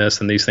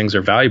this, and these things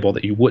are valuable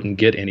that you wouldn't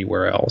get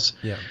anywhere else.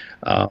 Yeah.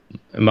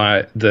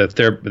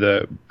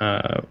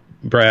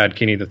 Brad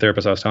Keeney, the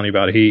therapist I was telling you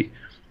about, he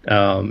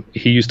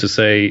used to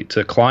say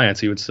to clients,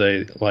 he would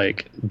say,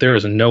 like, there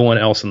is no one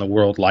else in the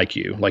world like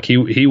you. Like he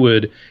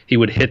would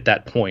hit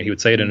that point. He would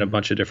say it in a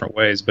bunch of different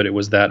ways, but it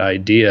was that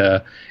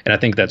idea. And I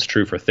think that's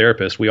true for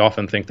therapists. We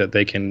often think that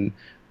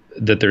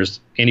there's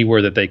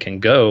anywhere that they can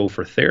go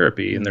for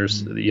therapy. And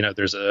there's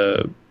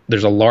a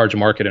large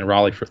market in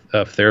Raleigh for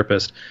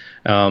therapists.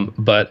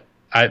 But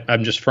I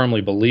just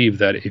firmly believe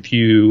that if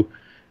you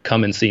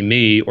come and see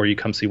me, or you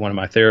come see one of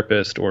my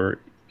therapists, or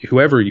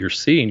whoever you're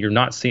seeing, you're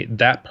not seeing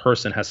that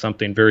person has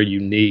something very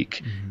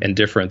unique and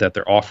different that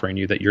they're offering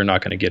you that you're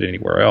not going to get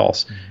anywhere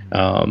else.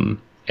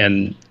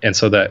 And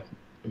so that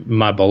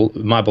my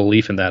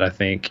belief in that, I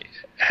think,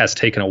 has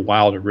taken a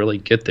while to really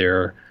get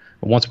there.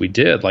 But once we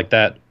did, like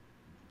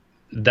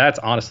that's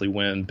honestly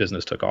when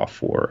business took off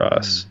for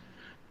us.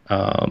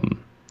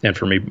 And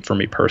for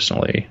me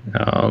personally,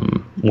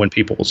 when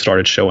people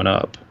started showing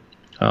up,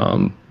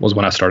 was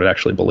when I started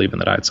actually believing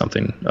that I had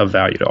something of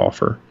value to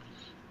offer.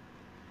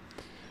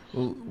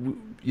 Well,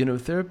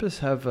 therapists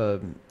have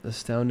an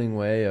astounding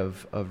way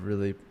of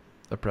really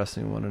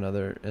oppressing one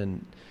another.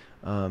 And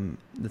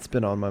it's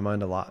been on my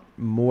mind a lot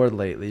more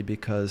lately,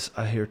 because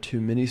I hear too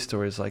many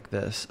stories like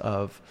this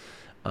of,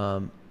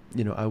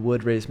 I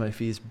would raise my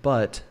fees,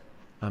 but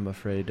I'm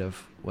afraid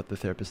of what the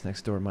therapist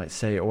next door might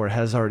say or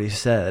has already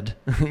said,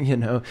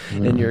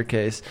 in your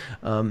case.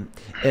 And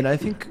I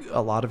think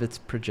a lot of it's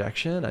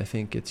projection. I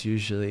think it's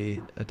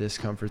usually a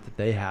discomfort that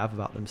they have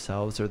about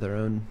themselves or their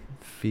own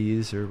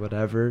fees or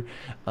whatever.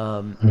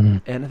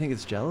 And I think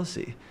it's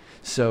jealousy.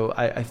 So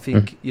I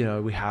think,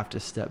 we have to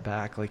step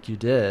back like you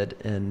did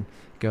and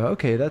go,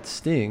 okay, that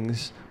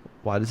stings.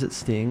 Why does it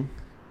sting?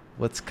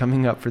 What's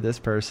coming up for this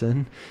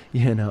person?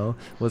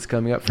 What's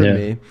coming up for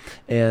me?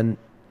 And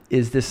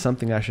is this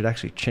something I should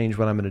actually change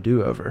what I'm going to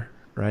do over,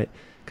 right?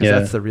 Because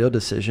that's the real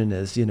decision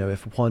is,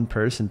 if one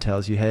person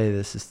tells you,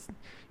 hey,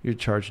 you're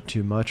charging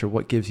too much, or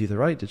what gives you the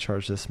right to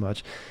charge this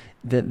much,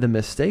 then the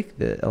mistake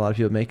that a lot of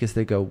people make is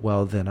they go,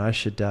 well, then I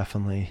should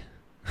definitely,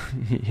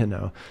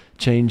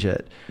 change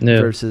it.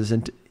 Versus,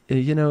 and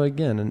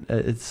again, and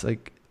it's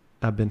like,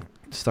 I've been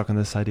stuck on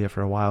this idea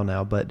for a while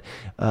now, but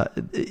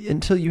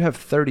until you have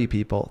 30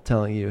 people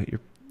telling you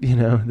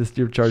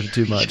you're charging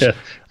too much. Yeah.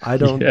 I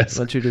don't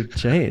want you to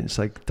change.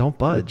 Like, don't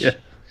budge. Yeah.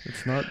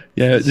 It's not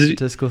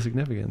statistical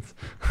significance.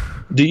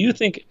 Do you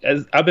think,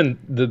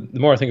 the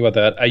more I think about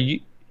that,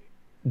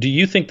 do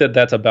you think that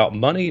that's about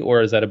money,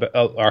 or is that about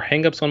our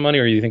hangups on money,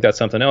 or do you think that's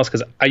something else?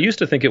 Because I used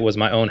to think it was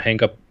my own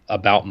hangup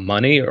about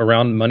money,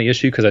 around money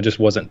issue, because I just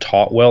wasn't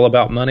taught well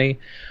about money.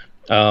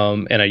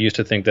 And I used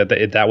to think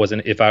that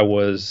wasn't, if I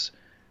was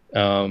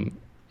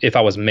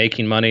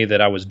making money,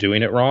 that I was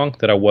doing it wrong,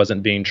 that I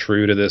wasn't being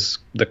true to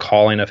the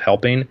calling of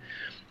helping.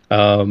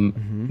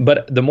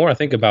 But the more I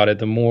think about it,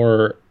 the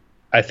more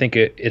I think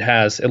it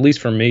has, at least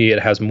for me, it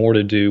has more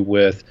to do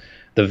with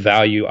the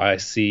value I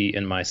see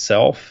in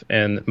myself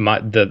and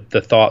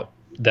the thought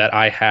that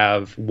I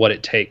have what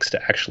it takes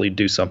to actually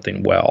do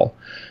something well.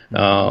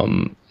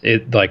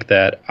 Like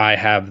that I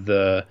have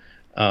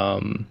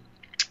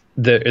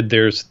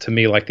there's, to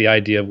me, like the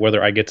idea of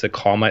whether I get to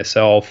call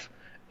myself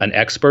an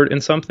expert in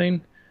something.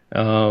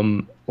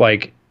 I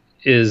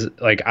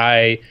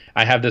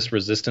have this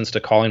resistance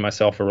to calling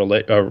myself a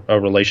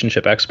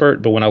relationship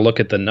expert, but when I look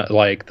at the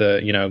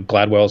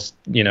Gladwell's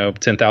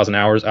 10,000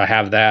 hours, I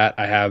have that.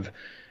 I have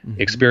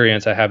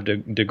experience. I have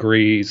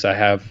degrees. I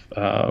have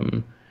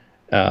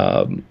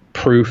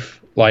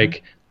proof.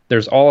 Like,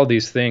 there's all of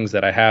these things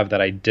that I have that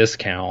I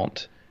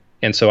discount,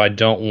 and so I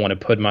don't want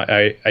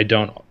to I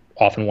don't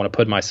often want to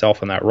put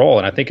myself in that role,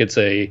 and I think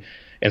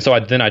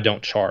I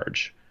don't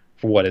charge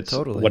for what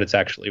it's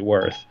actually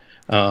worth.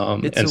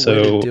 It's a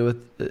way to deal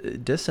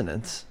with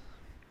dissonance.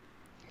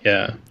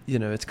 Yeah.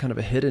 It's kind of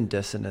a hidden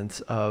dissonance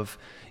of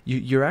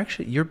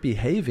you're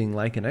behaving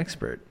like an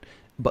expert,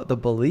 but the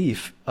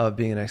belief of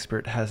being an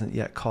expert hasn't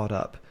yet caught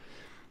up.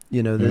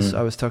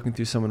 I was talking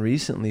to someone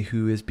recently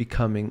who is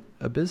becoming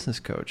a business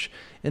coach,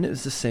 and it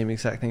was the same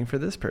exact thing for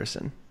this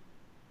person.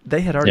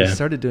 They had already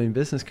started doing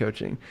business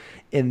coaching,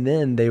 and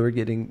then they were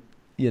getting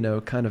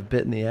kind of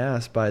bit in the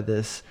ass by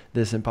this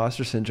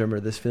imposter syndrome, or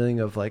this feeling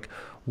of like,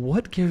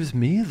 what gives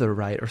me the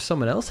right? Or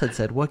someone else had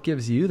said, what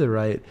gives you the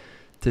right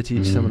to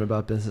teach someone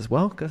about business?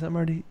 Well, because I'm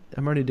already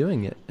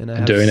doing it, and I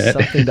have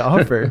something to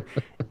offer,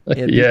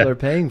 and people are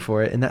paying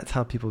for it, and that's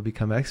how people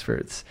become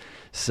experts.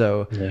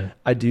 So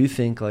I do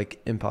think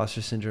like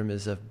imposter syndrome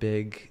is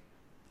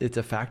it's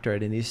a factor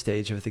at any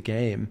stage of the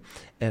game,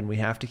 and we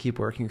have to keep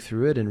working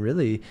through it. And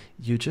really,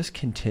 you just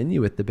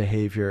continue with the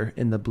behavior,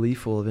 and the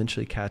belief will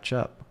eventually catch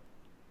up.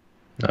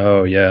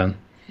 Oh yeah.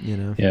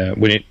 Yeah.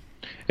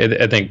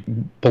 I think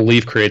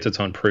belief creates its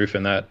own proof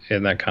in that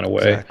kind of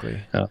way.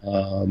 Exactly.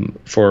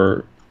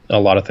 For a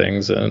lot of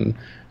things. And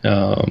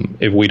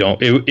if we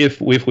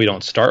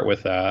don't start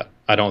with that,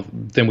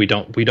 we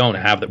don't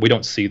have that. We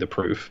don't see the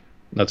proof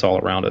that's all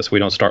around us. We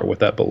don't start with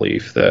that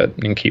belief that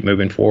and keep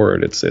moving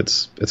forward. It's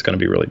going to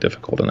be really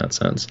difficult in that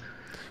sense.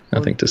 I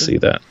think to see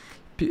that.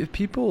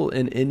 People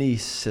in any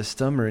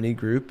system or any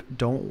group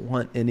don't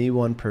want any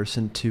one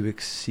person to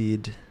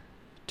exceed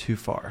too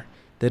far.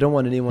 They don't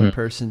want any one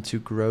person to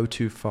grow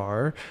too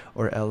far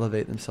or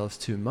elevate themselves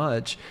too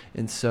much.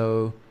 And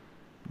so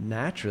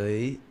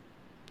naturally,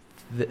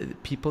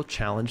 people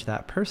challenge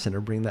that person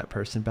or bring that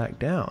person back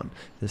down.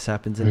 This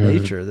happens in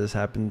nature. This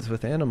happens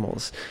with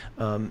animals.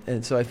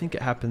 And so I think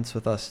it happens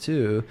with us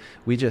too.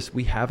 We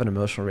have an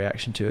emotional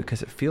reaction to it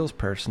because it feels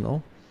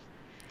personal.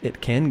 It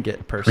can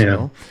get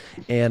personal.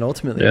 And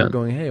ultimately we're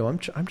going, hey, well,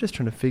 I'm just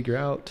trying to figure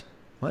out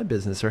my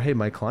business, or hey,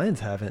 my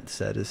clients haven't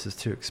said this is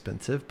too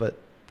expensive, but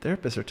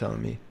therapists are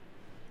telling me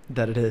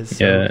that it is.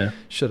 So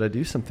should I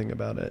do something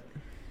about it?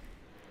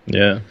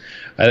 Yeah.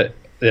 I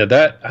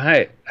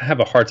have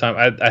a hard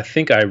time. I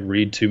think I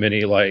read too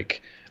many,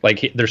 like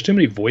there's too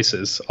many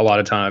voices a lot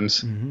of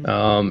times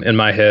in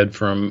my head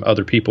from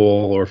other people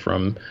or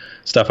from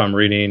stuff I'm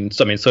reading.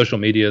 So, I mean, social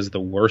media is the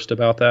worst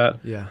about that.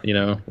 Yeah. You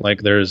know,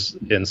 like there's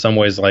in some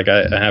ways, like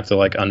I have to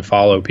like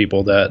unfollow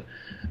people that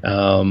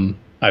I'm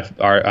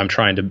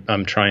trying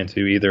to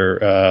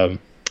either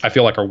I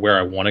feel like are where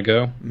I want to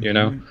go, you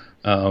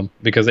know,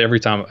 because every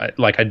time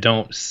I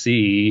don't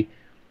see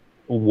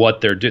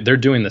what they're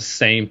doing the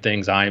same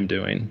things I'm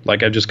doing.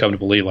 Like I've just come to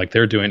believe like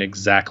they're doing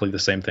exactly the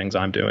same things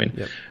I'm doing.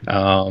 Yep.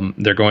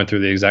 They're going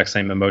through the exact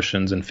same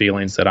emotions and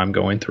feelings that I'm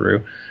going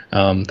through.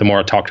 The more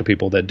I talk to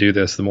people that do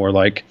this, the more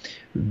like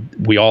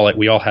we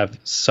all have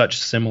such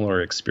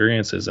similar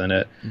experiences in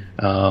it.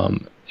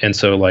 And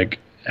so like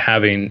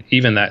having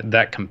even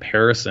that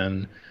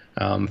comparison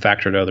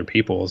factor to other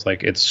people is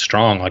like, it's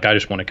strong. Like I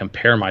just want to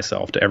compare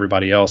myself to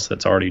everybody else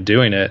that's already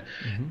doing it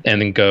and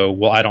then go,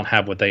 well, I don't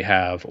have what they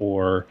have,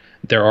 or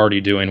they're already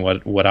doing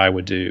what I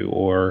would do,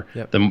 or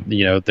I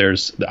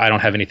don't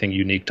have anything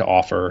unique to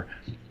offer.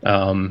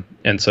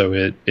 And so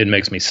it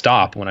makes me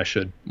stop when I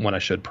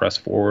should press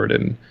forward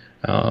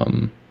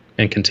and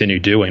continue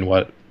doing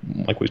what,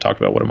 like we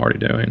talked about, what I'm already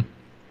doing.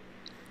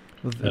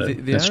 Well,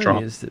 the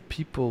irony is that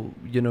people,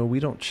 we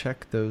don't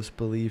check those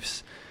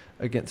beliefs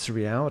against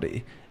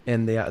reality.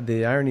 And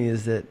the irony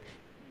is that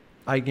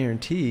I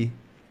guarantee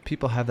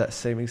people have that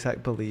same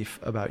exact belief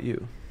about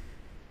you.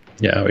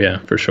 Yeah, oh yeah,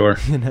 for sure.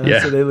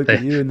 So they look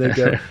at you and they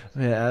go,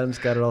 man, Adam's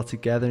got it all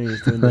together and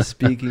he's doing this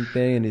speaking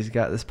thing and he's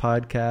got this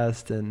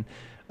podcast and,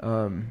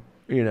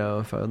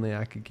 if only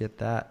I could get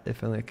that,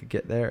 if only I could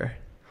get there.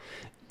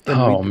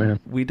 And man.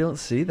 We don't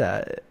see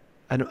that.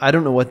 I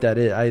don't know what that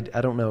is.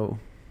 I don't know.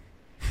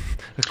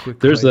 A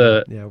quick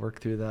work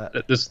through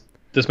that.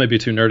 This may be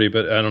too nerdy,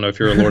 but I don't know if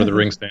you're a Lord of the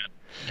Rings fan.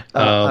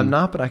 I'm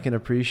not, but I can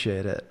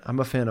appreciate it. I'm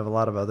a fan of a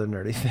lot of other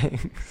nerdy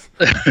things.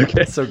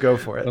 Okay. So go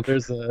for it.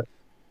 Well,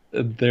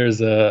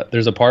 there's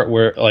a part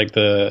where like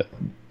the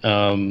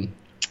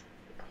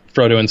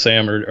Frodo and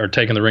Sam are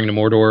taking the ring to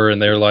Mordor,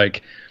 and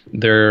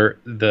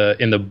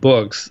in the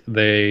books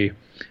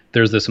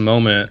there's this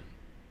moment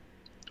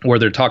where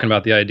they're talking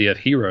about the idea of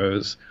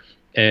heroes,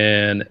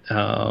 and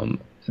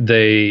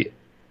they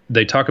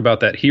talk about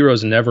that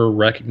heroes never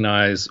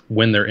recognize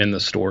when they're in the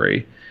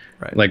story.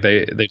 Right. Like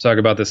they talk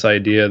about this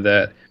idea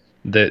that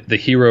the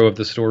hero of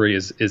the story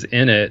is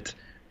in it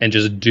and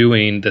just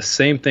doing the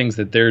same things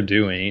that they're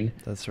doing.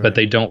 That's right. But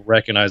they don't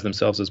recognize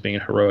themselves as being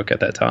heroic at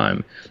that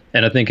time.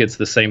 And I think it's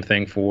the same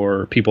thing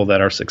for people that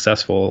are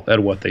successful at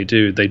what they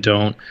do.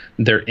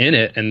 They're in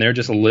it and they're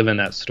just living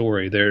that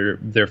story.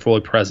 They're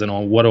fully present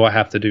on what do I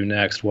have to do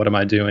next? What am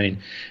I doing?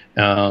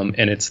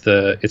 And it's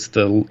the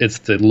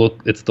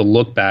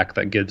look back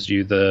that gives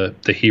you the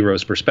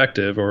hero's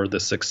perspective or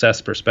the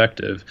success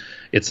perspective.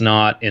 It's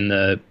not in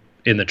the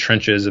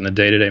trenches and the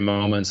day-to-day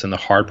moments and the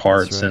hard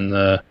parts and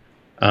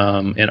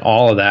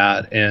all of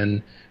that.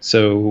 And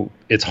so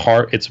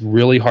it's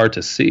really hard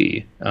to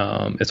see.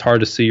 It's hard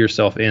to see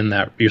yourself in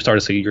that. You start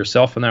to see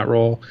yourself in that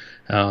role.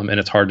 And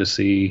it's hard to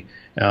see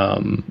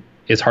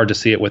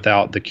it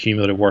without the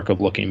cumulative work of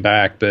looking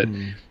back. But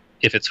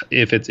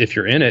if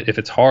you're in it, if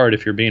it's hard,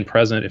 if you're being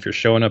present, if you're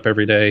showing up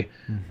every day,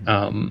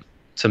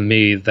 to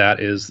me,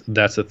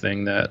 that's the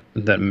thing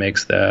that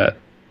makes that,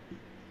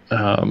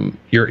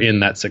 you're in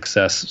that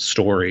success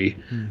story.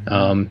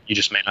 You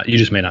just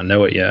may not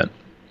know it yet,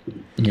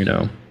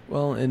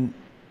 Well, and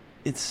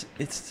it's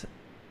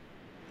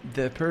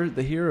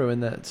the hero in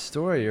that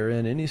story or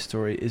in any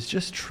story is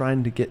just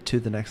trying to get to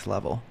the next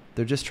level.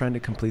 They're just trying to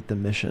complete the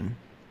mission.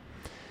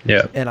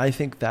 Yeah. And I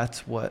think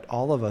that's what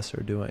all of us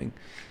are doing.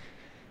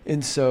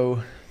 And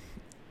so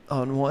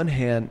on one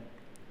hand,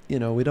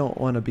 we don't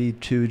want to be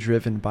too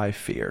driven by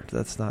fear.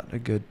 That's not a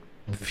good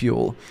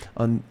fuel.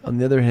 On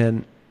the other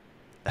hand,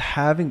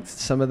 having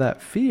some of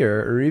that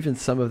fear or even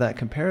some of that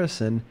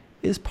comparison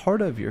is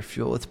part of your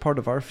fuel. It's part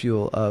of our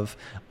fuel of,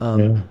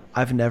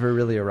 I've never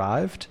really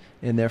arrived,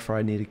 and therefore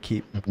I need to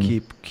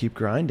keep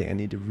grinding. I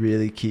need to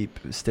really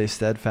stay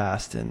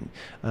steadfast and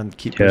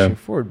keep pushing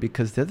forward.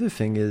 Because the other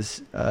thing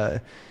is,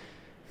 I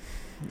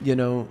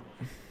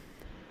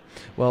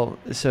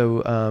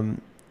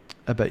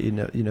bet you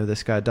know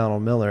this guy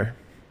Donald Miller.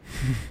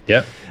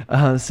 Yeah.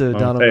 So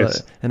Donald Miller,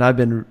 and I've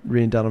been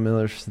reading Donald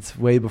Miller since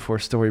way before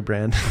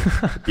StoryBrand.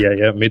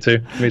 Yeah, me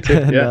too.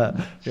 And, Yeah.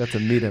 I got to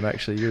meet him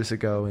actually years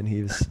ago, and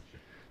he was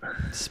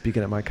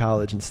speaking at my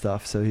college and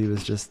stuff. So he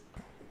was just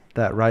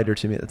that writer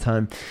to me at the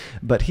time.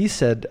 But he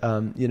said,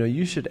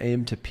 you should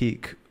aim to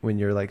peak when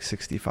you're like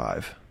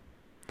 65.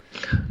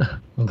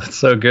 Well, that's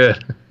so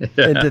good.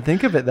 Yeah. And to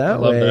think of it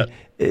that way, that.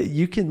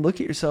 You can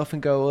look at yourself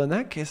and go, well, in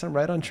that case, I'm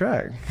right on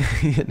track.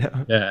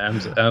 Yeah,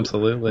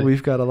 absolutely.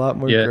 We've got a lot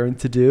more growing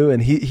to do.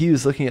 And he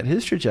was looking at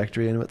his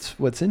trajectory, and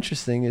what's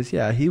interesting is,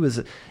 he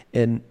was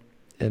in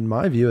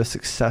my view, a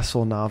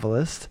successful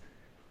novelist,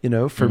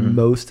 for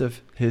most of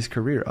his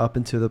career, up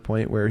until the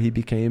point where he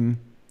became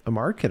a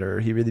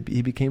marketer.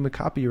 He became a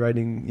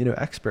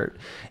copywriting, expert,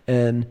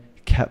 and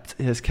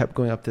has kept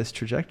going up this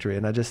trajectory.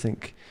 And I just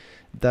think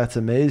that's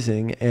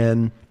amazing.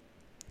 And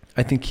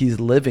I think he's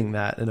living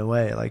that in a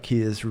way, like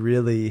he is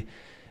really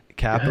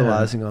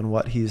capitalizing on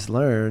what he's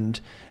learned.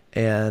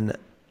 And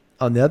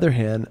on the other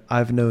hand,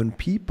 I've known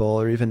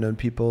people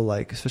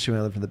like, especially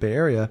when I lived in the Bay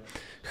Area,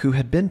 who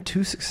had been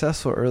too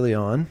successful early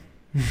on,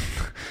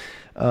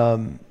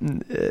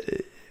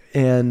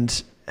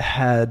 and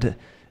had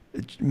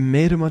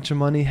made a bunch of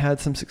money, had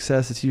some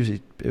success.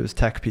 It was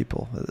tech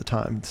people at the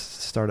time,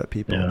 startup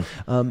people. Yeah.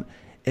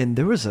 And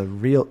there was a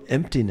real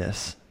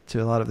emptiness to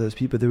a lot of those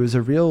people. There was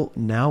a real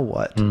now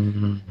what,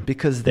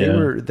 because they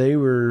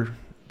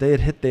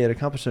had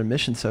accomplished their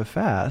mission so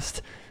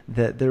fast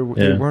that they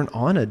weren't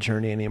on a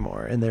journey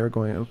anymore, and they were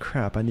going, oh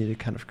crap, I need to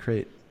kind of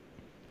create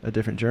a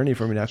different journey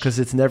for me now, because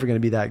it's never going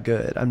to be that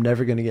good. I'm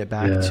never going to get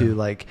back to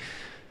like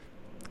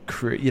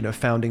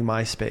founding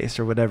MySpace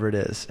or whatever it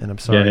is. And I'm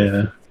sorry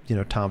if,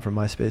 Tom from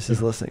MySpace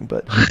is listening,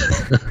 but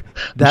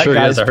that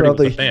guy's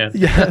probably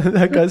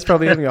that guy's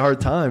probably having a hard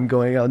time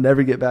going, I'll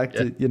never get back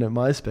to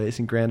MySpace.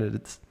 And granted,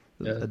 it's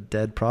a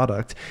dead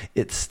product.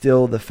 It's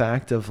still the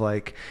fact of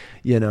like,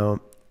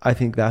 I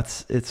think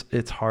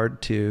it's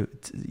hard to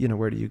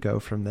where do you go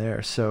from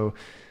there? So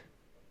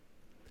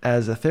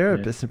as a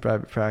therapist in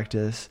private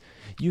practice,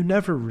 you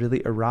never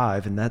really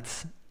arrive, and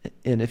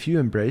if you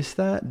embrace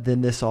that,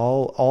 then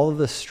all of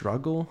the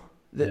struggle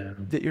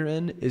that you're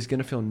in is going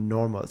to feel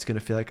normal. It's going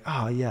to feel like,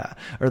 oh yeah.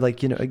 Or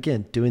like,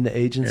 again, doing the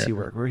agency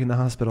work, working in the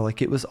hospital,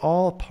 like it was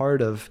all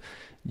part of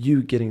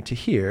you getting to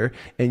here,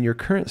 and your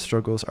current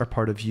struggles are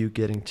part of you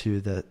getting to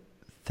the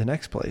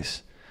next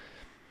place.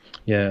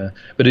 Yeah.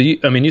 But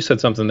you said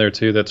something there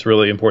too that's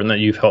really important that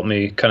you've helped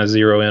me kind of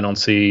zero in on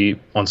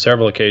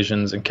several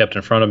occasions and kept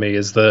in front of me,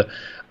 is the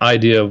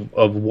idea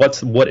of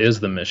what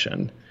is the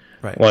mission?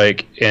 Right.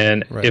 Like,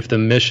 and if the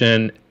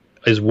mission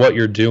is what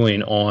you're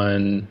doing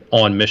on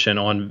mission,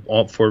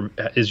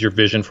 is your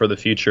vision for the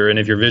future. And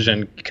if your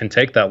vision can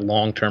take that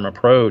long-term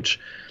approach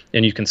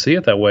and you can see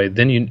it that way,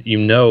 then you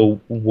know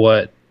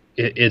what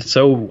it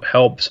so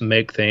helps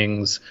make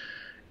things.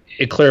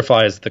 It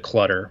clarifies the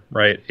clutter,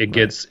 right? It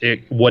gets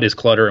what is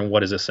clutter and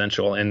what is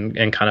essential,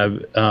 and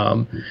kind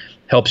of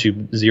helps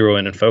you zero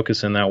in and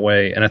focus in that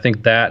way. And I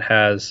think that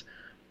has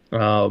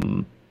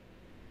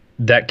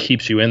that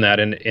keeps you in that.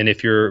 And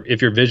if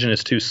your vision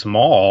is too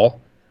small,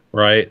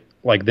 right?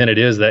 Like then it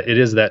is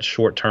that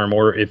short term,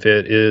 or if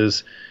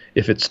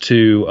it's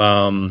too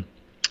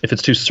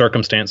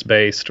circumstance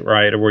based,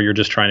 right? Or where you're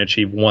just trying to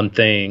achieve one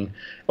thing,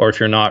 or if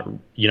you're not,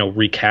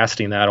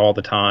 recasting that all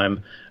the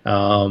time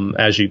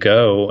as you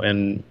go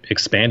and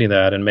expanding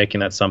that and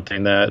making that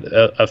something that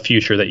a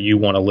future that you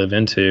want to live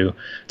into.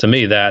 To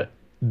me, that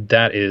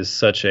is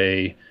such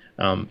a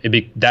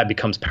that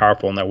becomes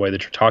powerful in that way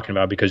that you're talking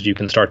about, because you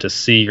can start to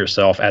see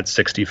yourself at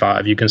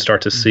 65. You can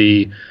start to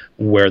see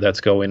where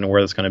that's going and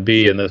where that's going to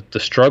be, and the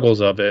struggles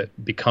of it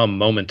become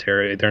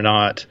momentary. They're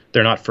not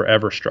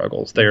forever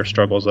struggles. They are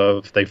struggles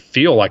they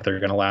feel like they're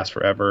going to last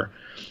forever,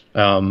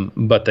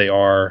 but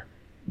they're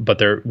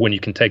when you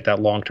can take that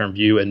long-term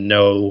view and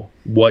know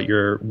what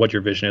your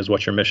vision is,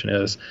 what your mission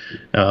is,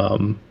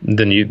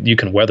 then you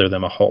can weather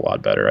them a whole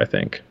lot better, I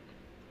think.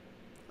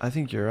 I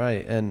think you're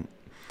right. And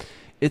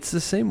it's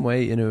the same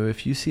way,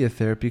 if you see a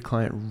therapy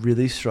client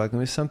really struggling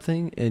with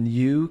something and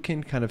you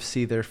can kind of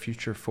see their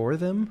future for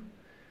them,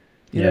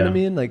 you know what I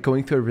mean? Like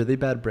going through a really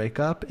bad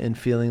breakup and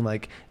feeling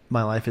like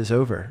my life is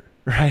over,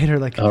 right? Or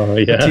like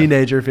a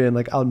teenager feeling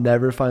like I'll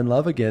never find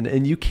love again.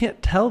 And you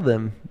can't tell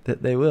them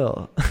that they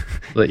will.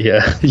 But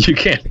you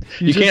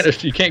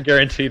can't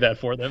guarantee that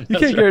for them. You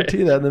can't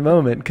guarantee that in the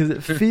moment, because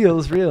it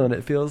feels real and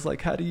it feels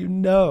like, how do you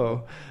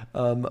know?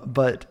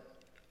 But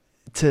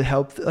to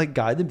help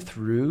guide them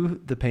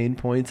through the pain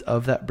points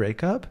of that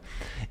breakup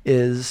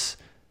is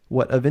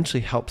what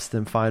eventually helps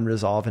them find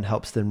resolve and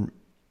helps them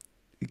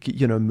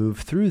move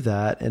through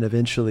that and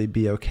eventually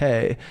be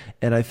okay.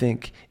 And I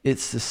think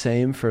it's the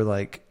same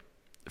for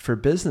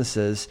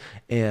businesses.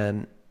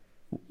 And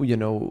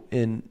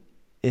in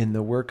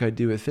the work I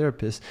do with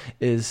therapists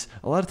is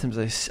a lot of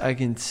times I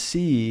can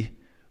see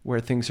where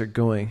things are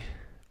going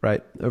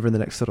right over the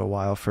next little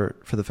while for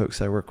the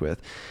folks I work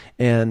with.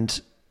 And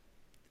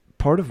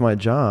part of my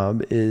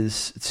job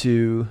is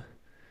to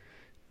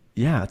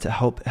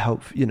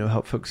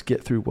help folks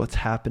get through what's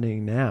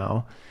happening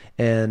now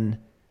and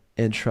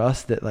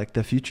trust that like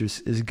the future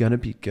is going to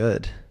be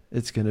good.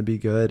 It's going to be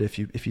good if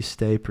you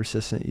stay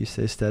persistent, you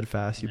stay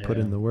steadfast, you put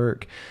in the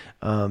work.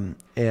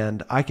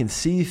 And I can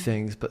see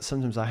things, but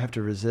sometimes I have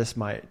to resist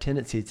my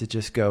tendency to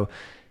just go,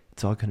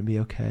 it's all going to be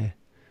okay.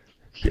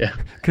 Yeah.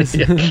 Because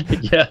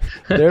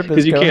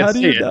therapists you go, can't how do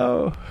you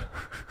know?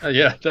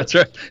 Yeah, that's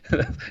right.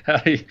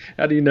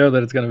 How do you know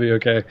that it's going to be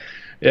okay?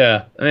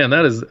 Yeah, man,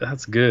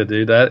 that's good,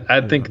 dude.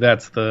 I think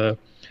that's the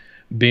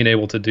being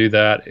able to do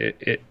that.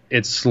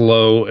 It's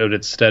slow and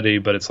it's steady,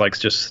 but it's like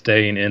just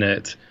staying in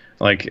it.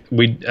 Like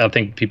I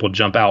think people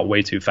jump out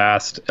way too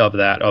fast of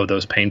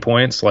those pain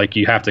points. Like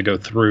you have to go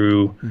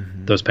through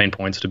those pain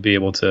points to be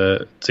able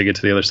to get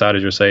to the other side,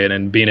 as you're saying,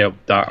 and being able.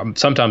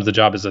 Sometimes the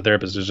job as a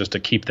therapist is just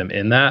to keep them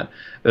in that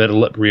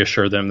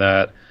reassure them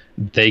that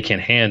they can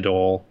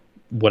handle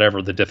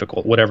whatever the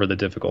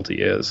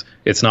difficulty is.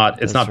 It's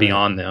not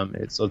beyond them.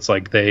 It's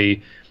like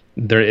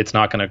it's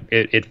not gonna.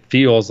 It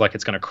feels like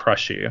it's gonna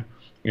crush you.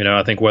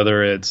 I think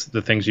whether it's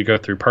the things you go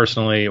through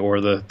personally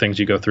or the things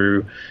you go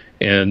through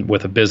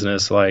with a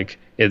business, like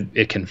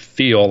it can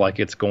feel like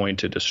it's going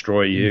to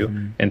destroy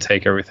you and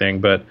take everything.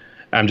 But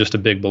I'm just a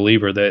big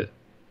believer that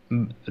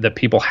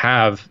people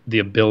have the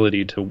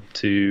ability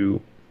to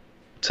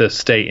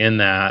stay in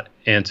that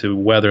and to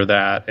weather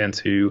that and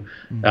to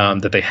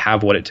that they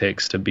have what it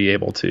takes to be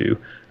able to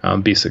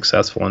be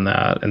successful in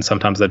that. And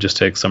sometimes that just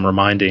takes some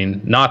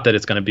reminding, not that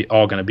it's going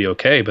to be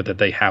okay, but that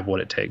they have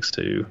what it takes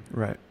to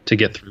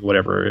get through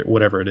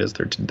whatever it is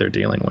they're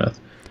dealing with.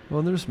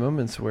 Well, there's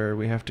moments where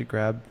we have to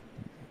grab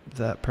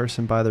that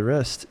person by the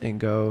wrist and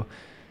go,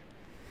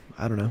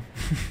 I don't know,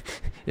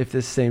 if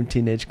this same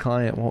teenage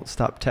client won't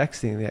stop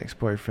texting the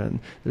ex-boyfriend,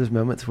 there's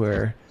moments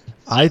where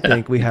I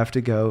think we have to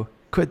go,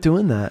 quit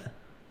doing that.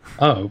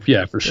 Oh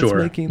yeah, for sure.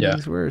 That's making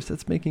things worse.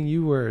 That's making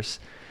you worse.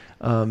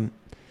 So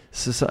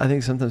I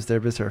think sometimes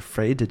therapists are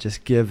afraid to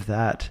just give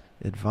that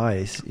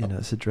advice.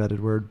 It's a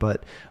dreaded word,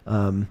 but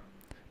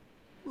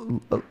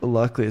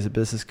luckily as a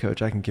business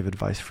coach, I can give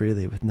advice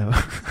freely with no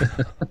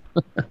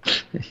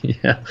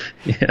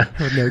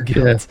with no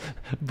guilt. Yeah.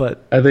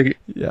 But I think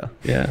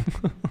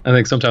I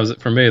think sometimes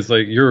for me it's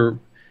like you're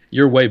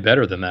way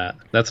better than that.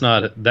 That's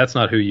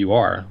not who you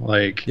are.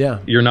 Like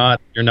you're not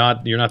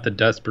the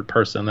desperate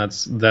person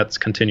that's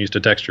continues to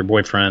text your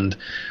boyfriend.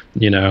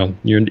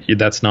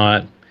 That's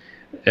not.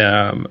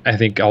 I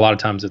think a lot of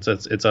times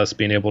it's us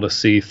being able to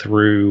see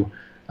through,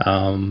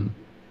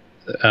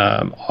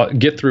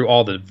 get through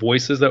all the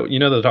voices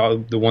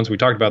that the ones we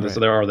talked about. Right. So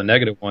there are the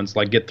negative ones.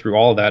 Like get through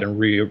all of that and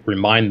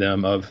remind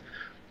them of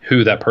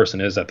who that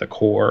person is at the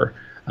core.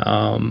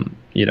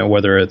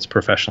 Whether it's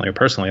professionally or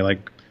personally,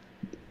 like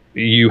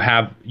you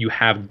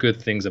have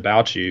good things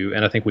about you,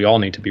 and I think we all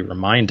need to be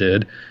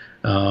reminded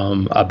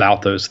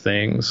about those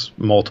things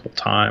multiple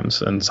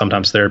times. And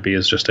sometimes therapy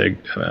is just a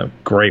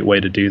great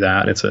way to do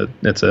that. It's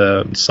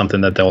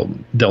something that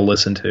they'll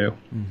listen to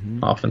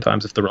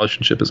oftentimes if the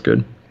relationship is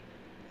good.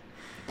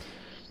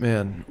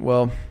 Man,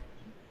 well,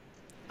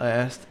 I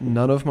asked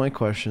none of my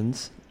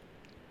questions.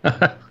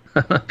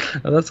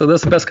 That's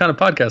the best kind of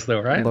podcast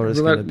though, right? Laura's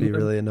going to be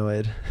really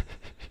annoyed.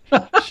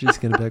 She's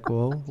going to be like,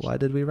 well, why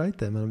did we write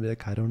them? And I'll be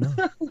like, I don't know.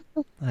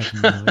 I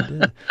have no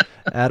idea.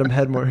 Adam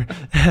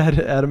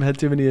had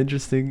too many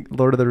interesting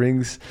Lord of the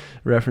Rings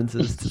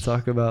references to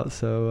talk about.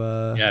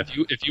 So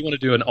if you want to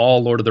do an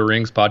all Lord of the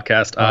Rings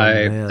podcast,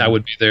 I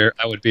would be there.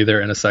 I would be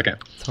there in a second.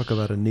 Talk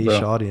about a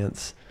niche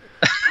audience.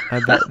 I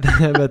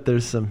bet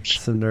there's some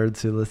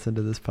nerds who listen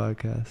to this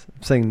podcast.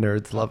 I'm saying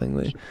nerds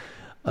lovingly.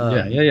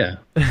 Yeah.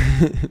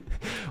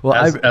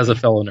 Well, as a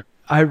fellow nerd,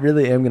 I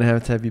really am going to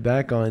have you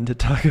back on to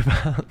talk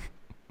about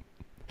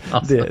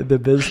the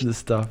business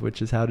stuff,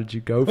 which is how did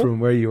you go from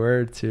where you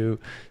were to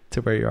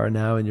where you are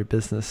now in your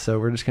business. So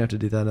we're just going to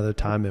have to do that another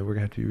time, and we're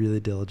going to have to be really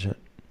diligent.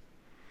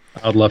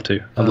 I'd love to.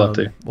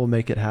 We'll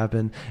make it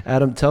happen.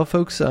 Adam, tell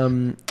folks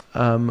a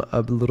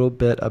little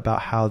bit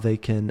about how they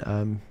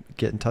can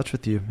get in touch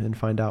with you and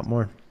find out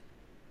more.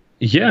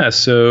 Yeah,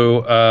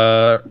 so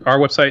our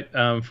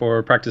website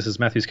for practice is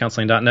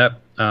matthewscounseling.net.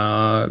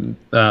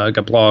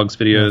 Got blogs,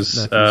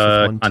 videos,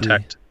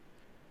 contact.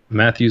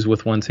 Matthews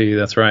with 1 T,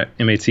 that's right,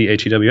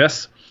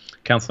 MATHEWS,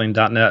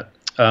 counseling.net.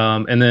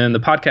 And then the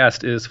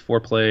podcast is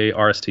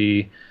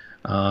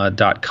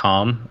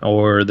foreplayrst.com,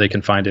 or they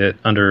can find it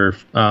under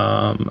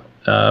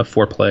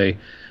Foreplay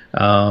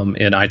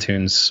in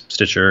iTunes,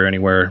 Stitcher,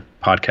 anywhere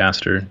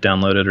podcast are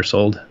downloaded or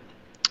sold.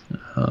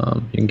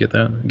 You can get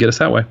us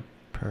that way.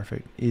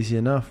 Perfect. Easy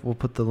enough. We'll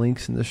put the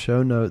links in the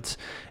show notes.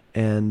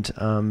 And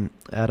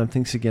Adam,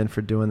 thanks again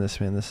for doing this,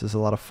 man. This is a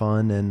lot of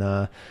fun, and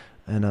I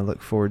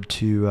look forward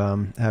to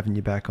having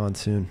you back on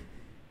soon.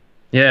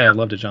 Yeah, I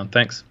loved it, John.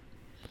 Thanks.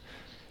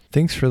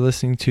 Thanks for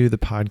listening to the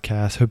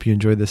podcast. Hope you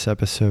enjoyed this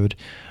episode.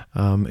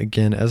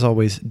 Again, as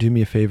always, do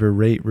me a favor,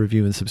 rate,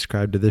 review, and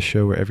subscribe to this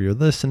show wherever you're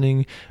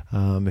listening.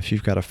 If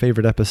you've got a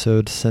favorite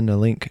episode, send a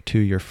link to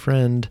your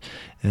friend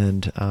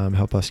and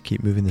help us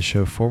keep moving the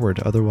show forward.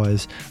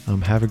 Otherwise,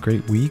 have a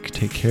great week.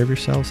 Take care of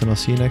yourselves, and I'll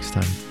see you next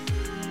time.